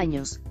muchos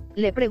años,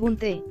 le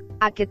pregunté,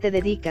 ¿a qué te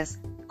dedicas?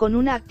 Con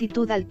una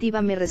actitud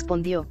altiva me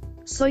respondió,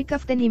 soy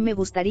caftén y me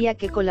gustaría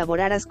que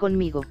colaboraras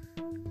conmigo.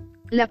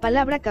 La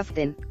palabra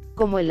caftén,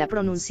 como él la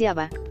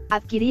pronunciaba,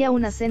 adquiría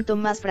un acento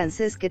más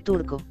francés que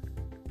turco.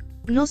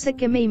 No sé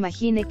qué me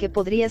imaginé que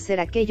podría ser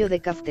aquello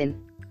de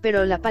caftén,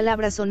 pero la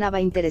palabra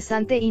sonaba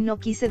interesante y no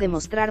quise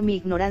demostrar mi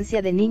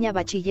ignorancia de niña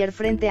bachiller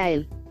frente a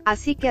él,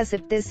 así que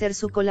acepté ser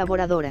su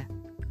colaboradora.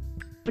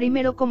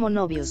 Primero como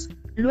novios,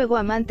 luego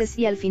amantes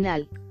y al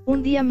final,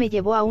 Un día me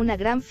llevó a una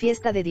gran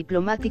fiesta de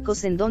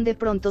diplomáticos en donde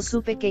pronto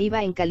supe que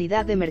iba en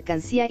calidad de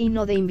mercancía y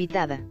no de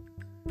invitada.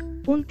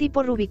 Un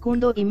tipo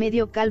rubicundo y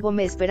medio calvo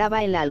me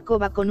esperaba en la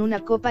alcoba con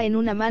una copa en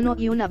una mano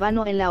y un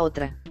habano en la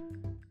otra.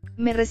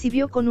 Me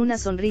recibió con una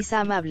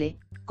sonrisa amable,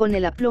 con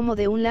el aplomo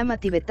de un lama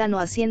tibetano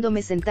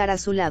haciéndome sentar a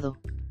su lado.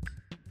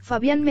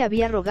 Fabián me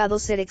había rogado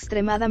ser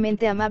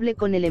extremadamente amable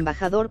con el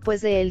embajador, pues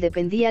de él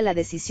dependía la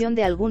decisión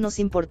de algunos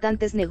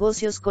importantes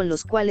negocios con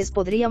los cuales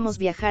podríamos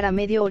viajar a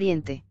Medio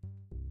Oriente.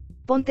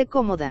 Ponte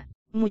cómoda,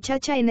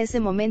 muchacha. En ese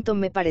momento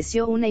me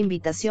pareció una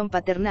invitación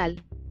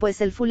paternal, pues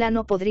el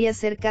fulano podría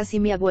ser casi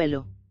mi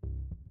abuelo.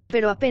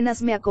 Pero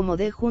apenas me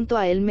acomodé junto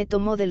a él me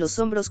tomó de los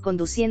hombros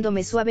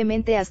conduciéndome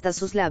suavemente hasta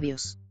sus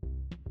labios.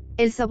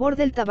 El sabor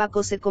del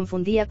tabaco se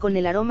confundía con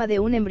el aroma de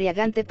un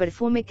embriagante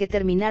perfume que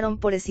terminaron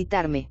por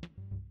excitarme.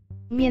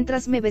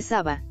 Mientras me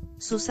besaba,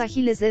 sus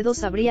ágiles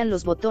dedos abrían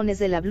los botones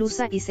de la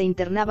blusa y se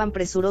internaban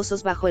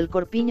presurosos bajo el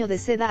corpiño de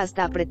seda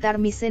hasta apretar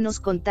mis senos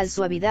con tal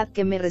suavidad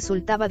que me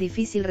resultaba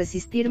difícil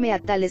resistirme a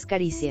tales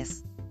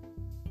caricias.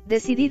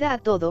 Decidida a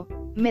todo,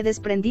 me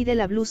desprendí de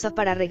la blusa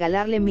para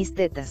regalarle mis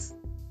tetas.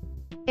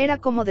 Era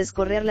como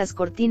descorrer las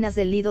cortinas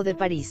del Lido de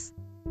París.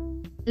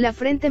 La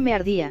frente me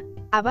ardía,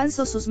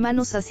 avanzó sus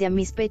manos hacia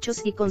mis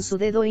pechos y con su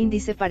dedo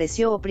índice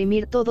pareció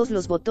oprimir todos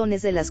los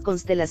botones de las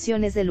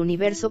constelaciones del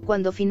universo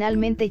cuando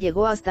finalmente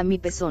llegó hasta mi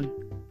pezón.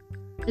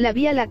 La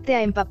Vía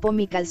Láctea empapó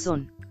mi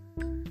calzón.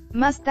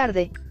 Más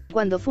tarde,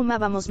 cuando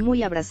fumábamos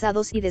muy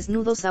abrazados y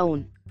desnudos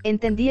aún,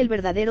 entendí el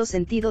verdadero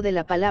sentido de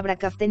la palabra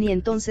caftén y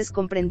entonces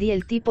comprendí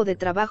el tipo de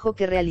trabajo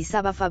que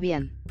realizaba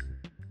Fabián.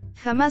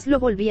 Jamás lo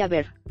volví a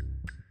ver.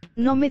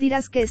 No me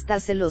dirás que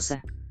estás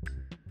celosa.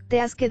 Te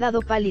has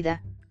quedado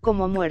pálida,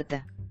 como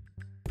muerta.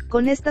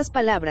 Con estas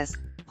palabras,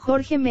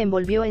 Jorge me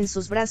envolvió en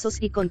sus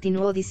brazos y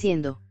continuó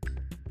diciendo: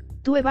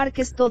 tú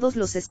abarques todos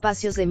los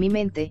espacios de mi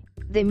mente,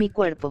 de mi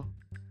cuerpo.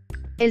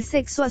 El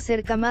sexo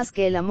acerca más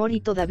que el amor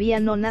y todavía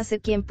no nace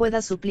quien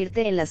pueda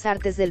suplirte en las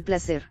artes del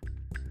placer.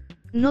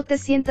 No te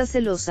sientas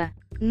celosa,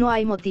 no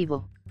hay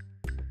motivo.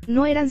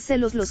 No eran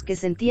celos los que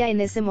sentía en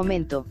ese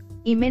momento,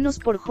 y menos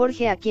por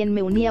Jorge, a quien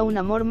me unía un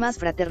amor más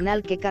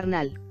fraternal que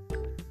carnal.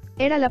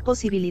 Era la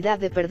posibilidad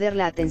de perder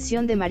la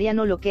atención de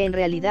Mariano lo que en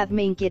realidad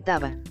me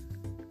inquietaba.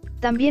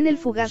 También el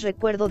fugaz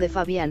recuerdo de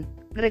Fabián,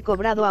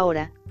 recobrado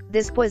ahora,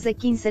 después de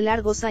 15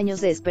 largos años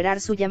de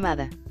esperar su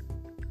llamada.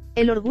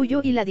 El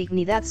orgullo y la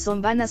dignidad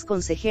son vanas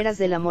consejeras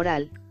de la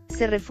moral,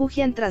 se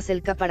refugian tras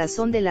el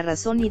caparazón de la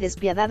razón y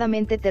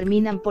despiadadamente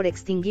terminan por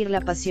extinguir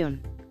la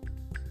pasión.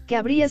 ¿Qué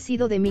habría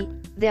sido de mí,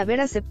 de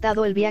haber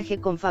aceptado el viaje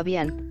con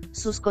Fabián,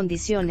 sus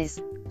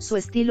condiciones, su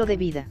estilo de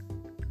vida?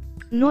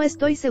 No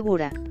estoy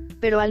segura,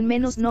 pero al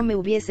menos no me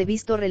hubiese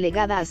visto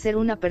relegada a ser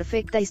una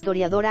perfecta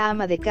historiadora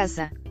ama de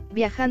casa,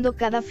 viajando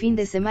cada fin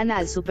de semana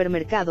al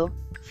supermercado,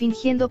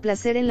 fingiendo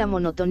placer en la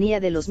monotonía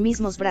de los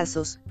mismos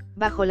brazos,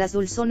 bajo las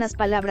dulzonas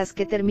palabras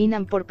que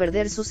terminan por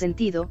perder su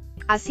sentido,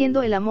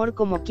 haciendo el amor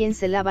como quien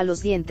se lava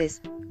los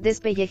dientes,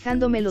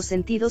 despellejándome los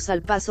sentidos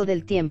al paso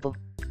del tiempo.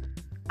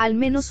 Al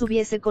menos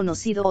hubiese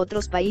conocido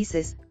otros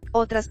países,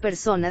 otras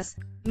personas,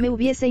 me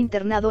hubiese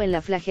internado en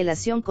la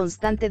flagelación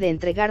constante de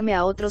entregarme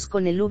a otros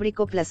con el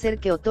lúbrico placer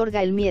que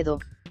otorga el miedo,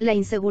 la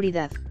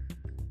inseguridad.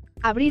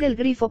 Abrir el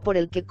grifo por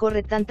el que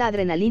corre tanta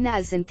adrenalina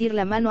al sentir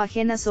la mano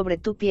ajena sobre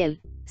tu piel,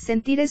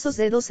 sentir esos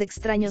dedos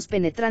extraños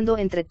penetrando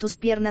entre tus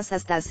piernas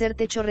hasta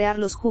hacerte chorrear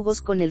los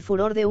jugos con el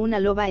furor de una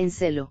loba en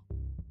celo.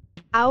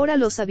 Ahora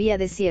lo sabía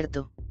de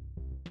cierto.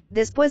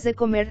 Después de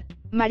comer,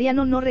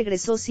 Mariano no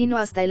regresó sino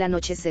hasta el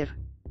anochecer.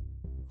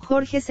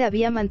 Jorge se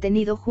había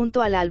mantenido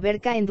junto a la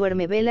alberca en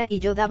duermevela y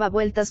yo daba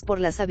vueltas por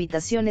las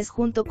habitaciones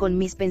junto con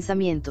mis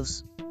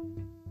pensamientos.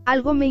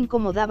 Algo me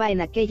incomodaba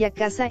en aquella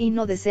casa y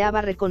no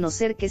deseaba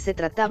reconocer que se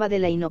trataba de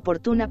la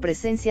inoportuna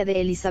presencia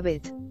de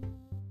Elizabeth.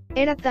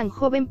 Era tan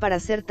joven para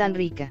ser tan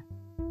rica.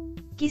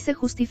 Quise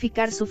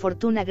justificar su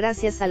fortuna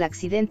gracias al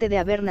accidente de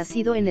haber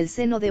nacido en el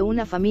seno de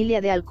una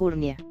familia de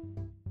alcurnia.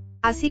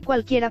 Así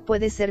cualquiera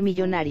puede ser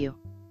millonario.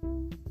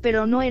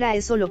 Pero no era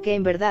eso lo que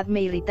en verdad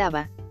me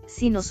irritaba,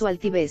 sino su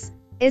altivez,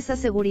 esa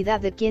seguridad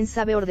de quien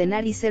sabe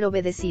ordenar y ser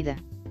obedecida.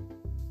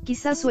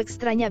 Quizás su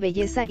extraña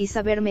belleza y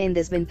saberme en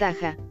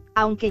desventaja,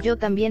 aunque yo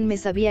también me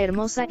sabía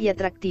hermosa y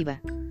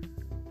atractiva.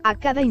 A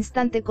cada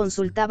instante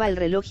consultaba el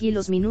reloj y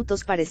los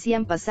minutos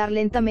parecían pasar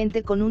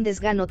lentamente con un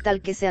desgano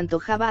tal que se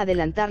antojaba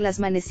adelantar las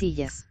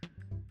manecillas.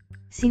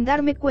 Sin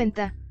darme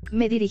cuenta,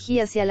 me dirigí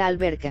hacia la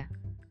alberca.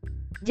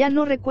 Ya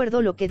no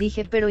recuerdo lo que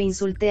dije, pero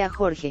insulté a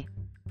Jorge.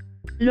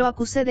 Lo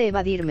acusé de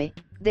evadirme,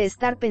 de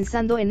estar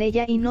pensando en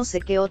ella y no sé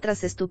qué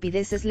otras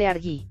estupideces le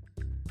arguí.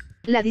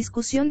 La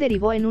discusión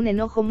derivó en un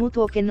enojo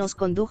mutuo que nos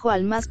condujo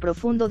al más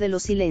profundo de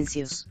los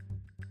silencios.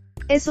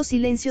 Esos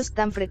silencios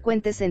tan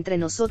frecuentes entre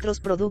nosotros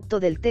producto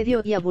del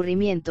tedio y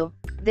aburrimiento,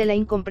 de la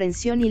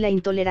incomprensión y la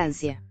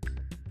intolerancia.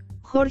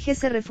 Jorge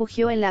se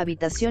refugió en la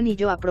habitación y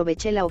yo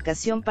aproveché la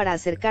ocasión para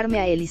acercarme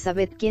a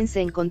Elizabeth, quien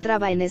se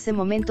encontraba en ese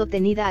momento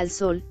tenida al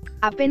sol,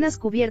 apenas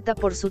cubierta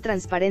por su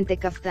transparente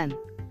caftán.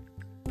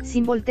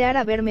 Sin voltear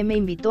a verme me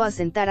invitó a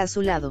sentar a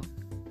su lado.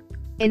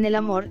 En el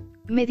amor,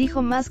 Me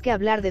dijo: más que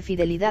hablar de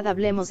fidelidad,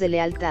 hablemos de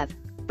lealtad,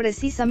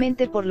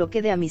 precisamente por lo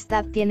que de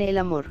amistad tiene el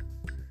amor.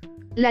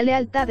 La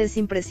lealtad es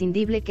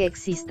imprescindible que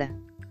exista.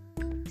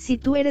 Si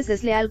tú eres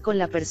desleal con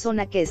la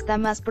persona que está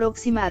más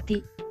próxima a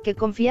ti, ¿qué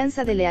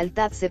confianza de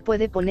lealtad se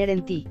puede poner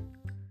en ti?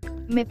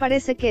 Me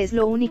parece que es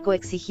lo único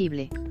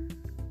exigible.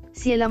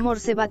 Si el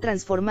amor se va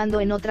transformando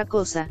en otra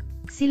cosa,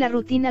 si la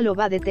rutina lo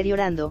va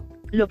deteriorando,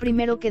 lo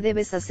primero que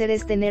debes hacer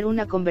es tener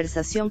una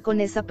conversación con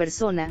esa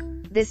persona,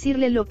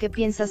 decirle lo que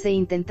piensas e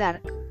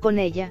intentar, con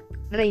ella,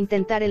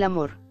 reintentar el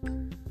amor.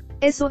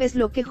 Eso es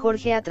lo que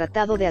Jorge ha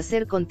tratado de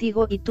hacer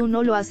contigo y tú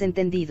no lo has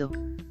entendido.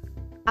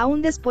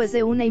 Aún después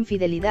de una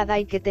infidelidad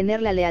hay que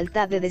tener la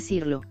lealtad de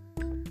decirlo.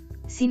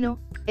 Si no,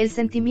 el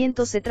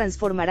sentimiento se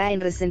transformará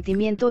en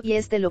resentimiento y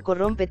este lo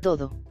corrompe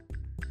todo.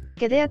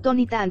 Quedé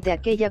atónita ante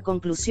aquella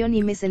conclusión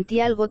y me sentí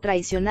algo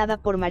traicionada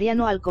por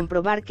Mariano al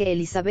comprobar que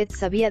Elizabeth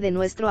sabía de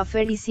nuestro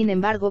affair y sin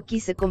embargo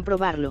quise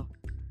comprobarlo.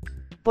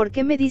 ¿Por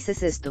qué me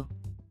dices esto?,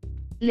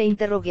 le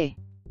interrogué.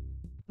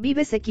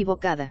 Vives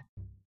equivocada.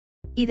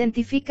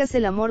 Identificas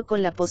el amor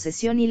con la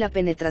posesión y la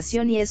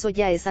penetración y eso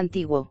ya es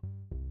antiguo.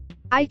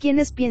 Hay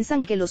quienes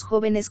piensan que los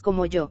jóvenes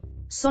como yo,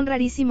 son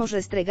rarísimos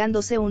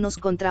restregándose unos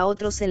contra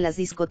otros en las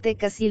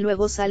discotecas y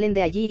luego salen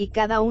de allí y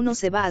cada uno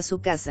se va a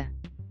su casa.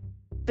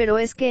 Pero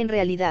es que en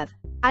realidad,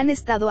 han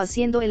estado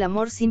haciendo el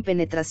amor sin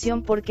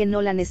penetración porque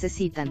no la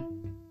necesitan.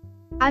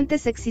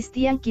 Antes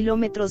existían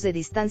kilómetros de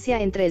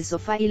distancia entre el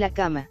sofá y la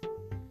cama.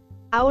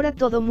 Ahora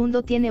todo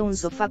mundo tiene un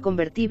sofá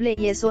convertible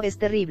y eso es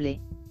terrible,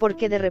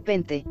 porque de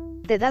repente,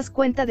 te das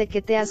cuenta de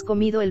que te has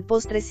comido el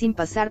postre sin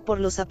pasar por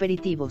los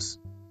aperitivos.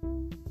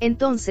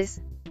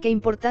 Entonces, ¿qué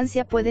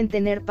importancia pueden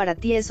tener para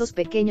ti esos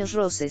pequeños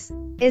roces,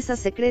 esas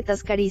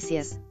secretas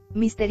caricias,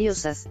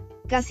 misteriosas,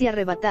 casi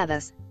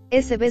arrebatadas,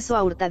 ese beso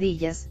a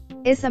hurtadillas,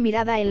 esa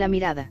mirada en la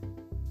mirada?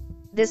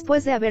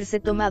 Después de haberse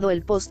tomado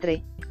el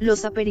postre,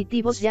 los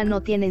aperitivos ya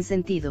no tienen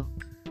sentido.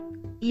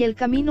 Y el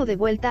camino de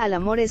vuelta al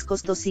amor es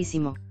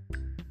costosísimo.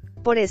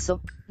 Por eso,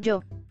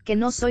 yo, que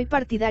no soy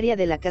partidaria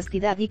de la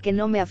castidad y que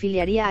no me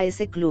afiliaría a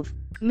ese club,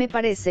 me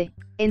parece,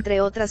 entre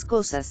otras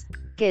cosas,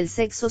 que el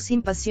sexo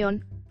sin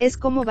pasión, es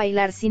como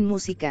bailar sin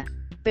música,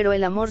 pero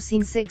el amor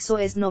sin sexo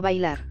es no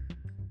bailar.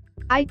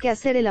 Hay que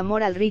hacer el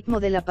amor al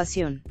ritmo de la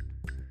pasión.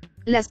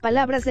 Las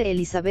palabras de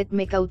Elizabeth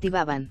me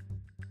cautivaban.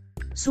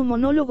 Su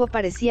monólogo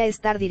parecía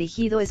estar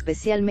dirigido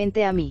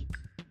especialmente a mí.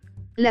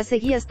 La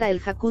seguí hasta el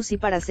jacuzzi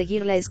para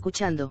seguirla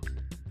escuchando.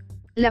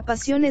 La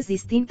pasión es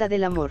distinta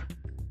del amor.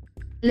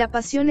 La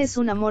pasión es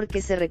un amor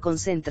que se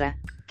reconcentra,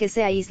 que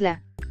se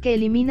aísla, que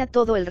elimina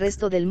todo el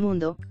resto del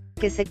mundo,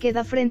 que se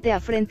queda frente a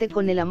frente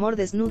con el amor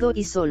desnudo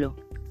y solo.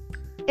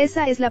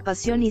 Esa es la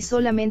pasión y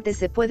solamente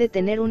se puede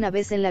tener una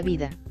vez en la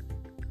vida.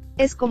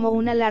 Es como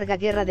una larga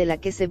guerra de la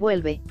que se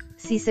vuelve,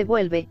 si se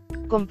vuelve,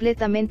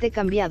 completamente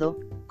cambiado,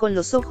 con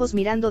los ojos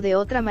mirando de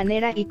otra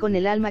manera y con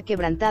el alma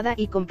quebrantada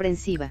y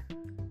comprensiva.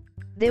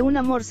 De un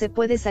amor se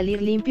puede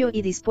salir limpio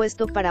y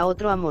dispuesto para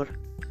otro amor.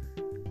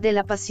 De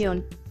la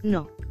pasión,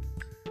 no.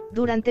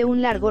 Durante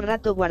un largo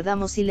rato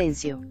guardamos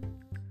silencio.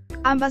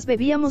 Ambas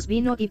bebíamos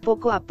vino y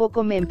poco a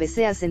poco me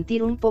empecé a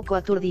sentir un poco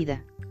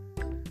aturdida.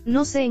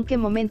 No sé en qué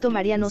momento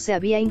Mariano se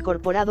había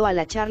incorporado a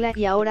la charla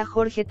y ahora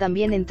Jorge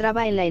también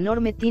entraba en la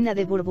enorme tina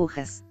de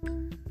burbujas.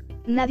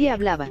 Nadie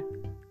hablaba.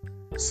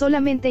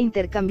 Solamente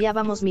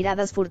intercambiábamos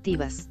miradas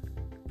furtivas.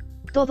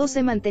 Todo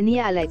se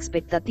mantenía a la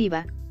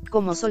expectativa,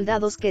 como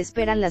soldados que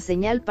esperan la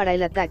señal para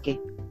el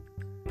ataque.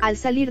 Al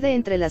salir de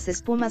entre las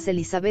espumas,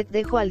 Elizabeth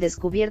dejó al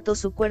descubierto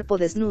su cuerpo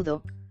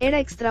desnudo.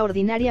 Era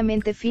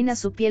extraordinariamente fina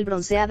su piel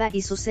bronceada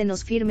y sus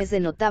senos firmes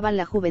denotaban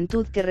la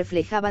juventud que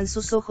reflejaban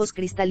sus ojos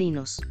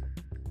cristalinos.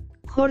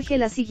 Jorge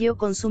la siguió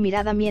con su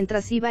mirada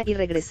mientras iba y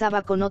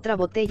regresaba con otra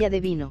botella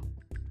de vino.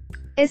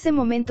 Ese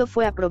momento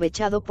fue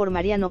aprovechado por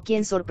Mariano,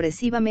 quien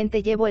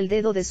sorpresivamente llevó el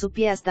dedo de su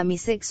pie hasta mi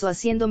sexo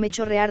haciéndome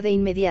chorrear de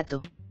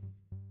inmediato.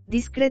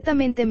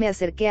 Discretamente me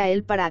acerqué a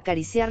él para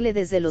acariciarle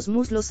desde los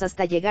muslos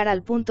hasta llegar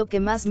al punto que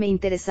más me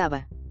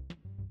interesaba.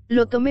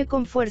 Lo tomé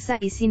con fuerza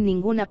y sin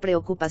ninguna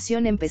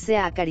preocupación empecé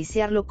a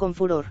acariciarlo con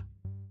furor.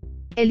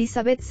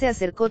 Elizabeth se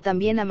acercó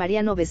también a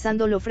Mariano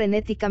besándolo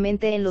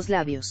frenéticamente en los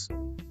labios.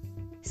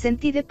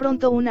 Sentí de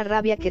pronto una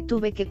rabia que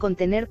tuve que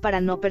contener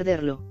para no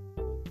perderlo.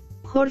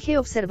 Jorge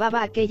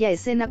observaba aquella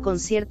escena con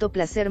cierto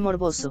placer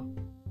morboso.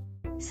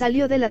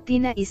 Salió de la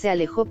tina y se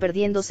alejó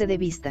perdiéndose de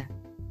vista.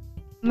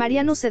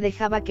 Mariano se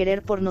dejaba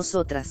querer por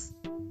nosotras.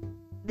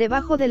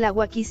 Debajo del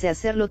agua quise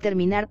hacerlo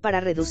terminar para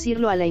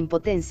reducirlo a la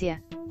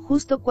impotencia,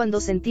 justo cuando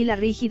sentí la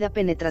rígida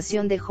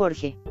penetración de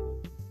Jorge.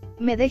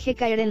 Me dejé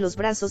caer en los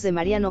brazos de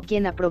Mariano,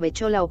 quien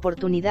aprovechó la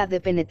oportunidad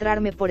de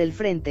penetrarme por el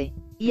frente,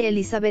 y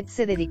Elizabeth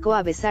se dedicó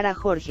a besar a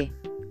Jorge.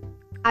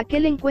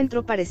 Aquel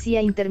encuentro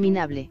parecía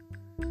interminable.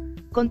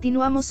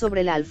 Continuamos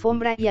sobre la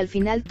alfombra y al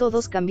final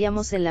todos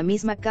cambiamos en la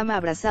misma cama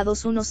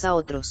abrazados unos a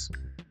otros.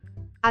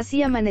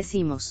 Así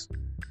amanecimos.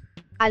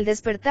 Al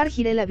despertar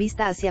giré la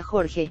vista hacia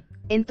Jorge,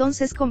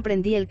 entonces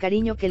comprendí el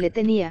cariño que le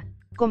tenía,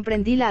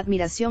 comprendí la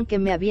admiración que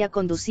me había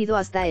conducido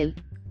hasta él,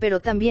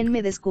 pero también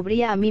me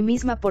descubría a mí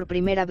misma por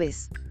primera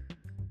vez.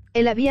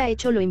 Él había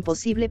hecho lo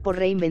imposible por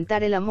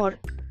reinventar el amor,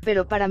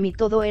 pero para mí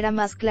todo era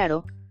más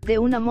claro: de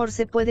un amor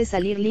se puede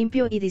salir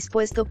limpio y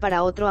dispuesto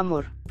para otro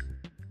amor.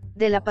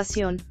 De la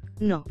pasión,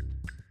 no.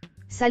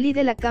 Salí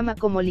de la cama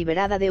como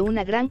liberada de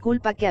una gran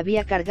culpa que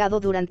había cargado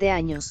durante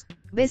años.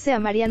 Besé a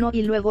Mariano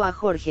y luego a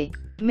Jorge,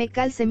 me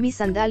calcé mis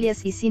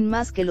sandalias y sin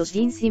más que los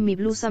jeans y mi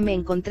blusa me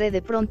encontré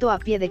de pronto a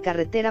pie de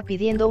carretera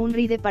pidiendo un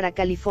ride para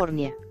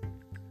California.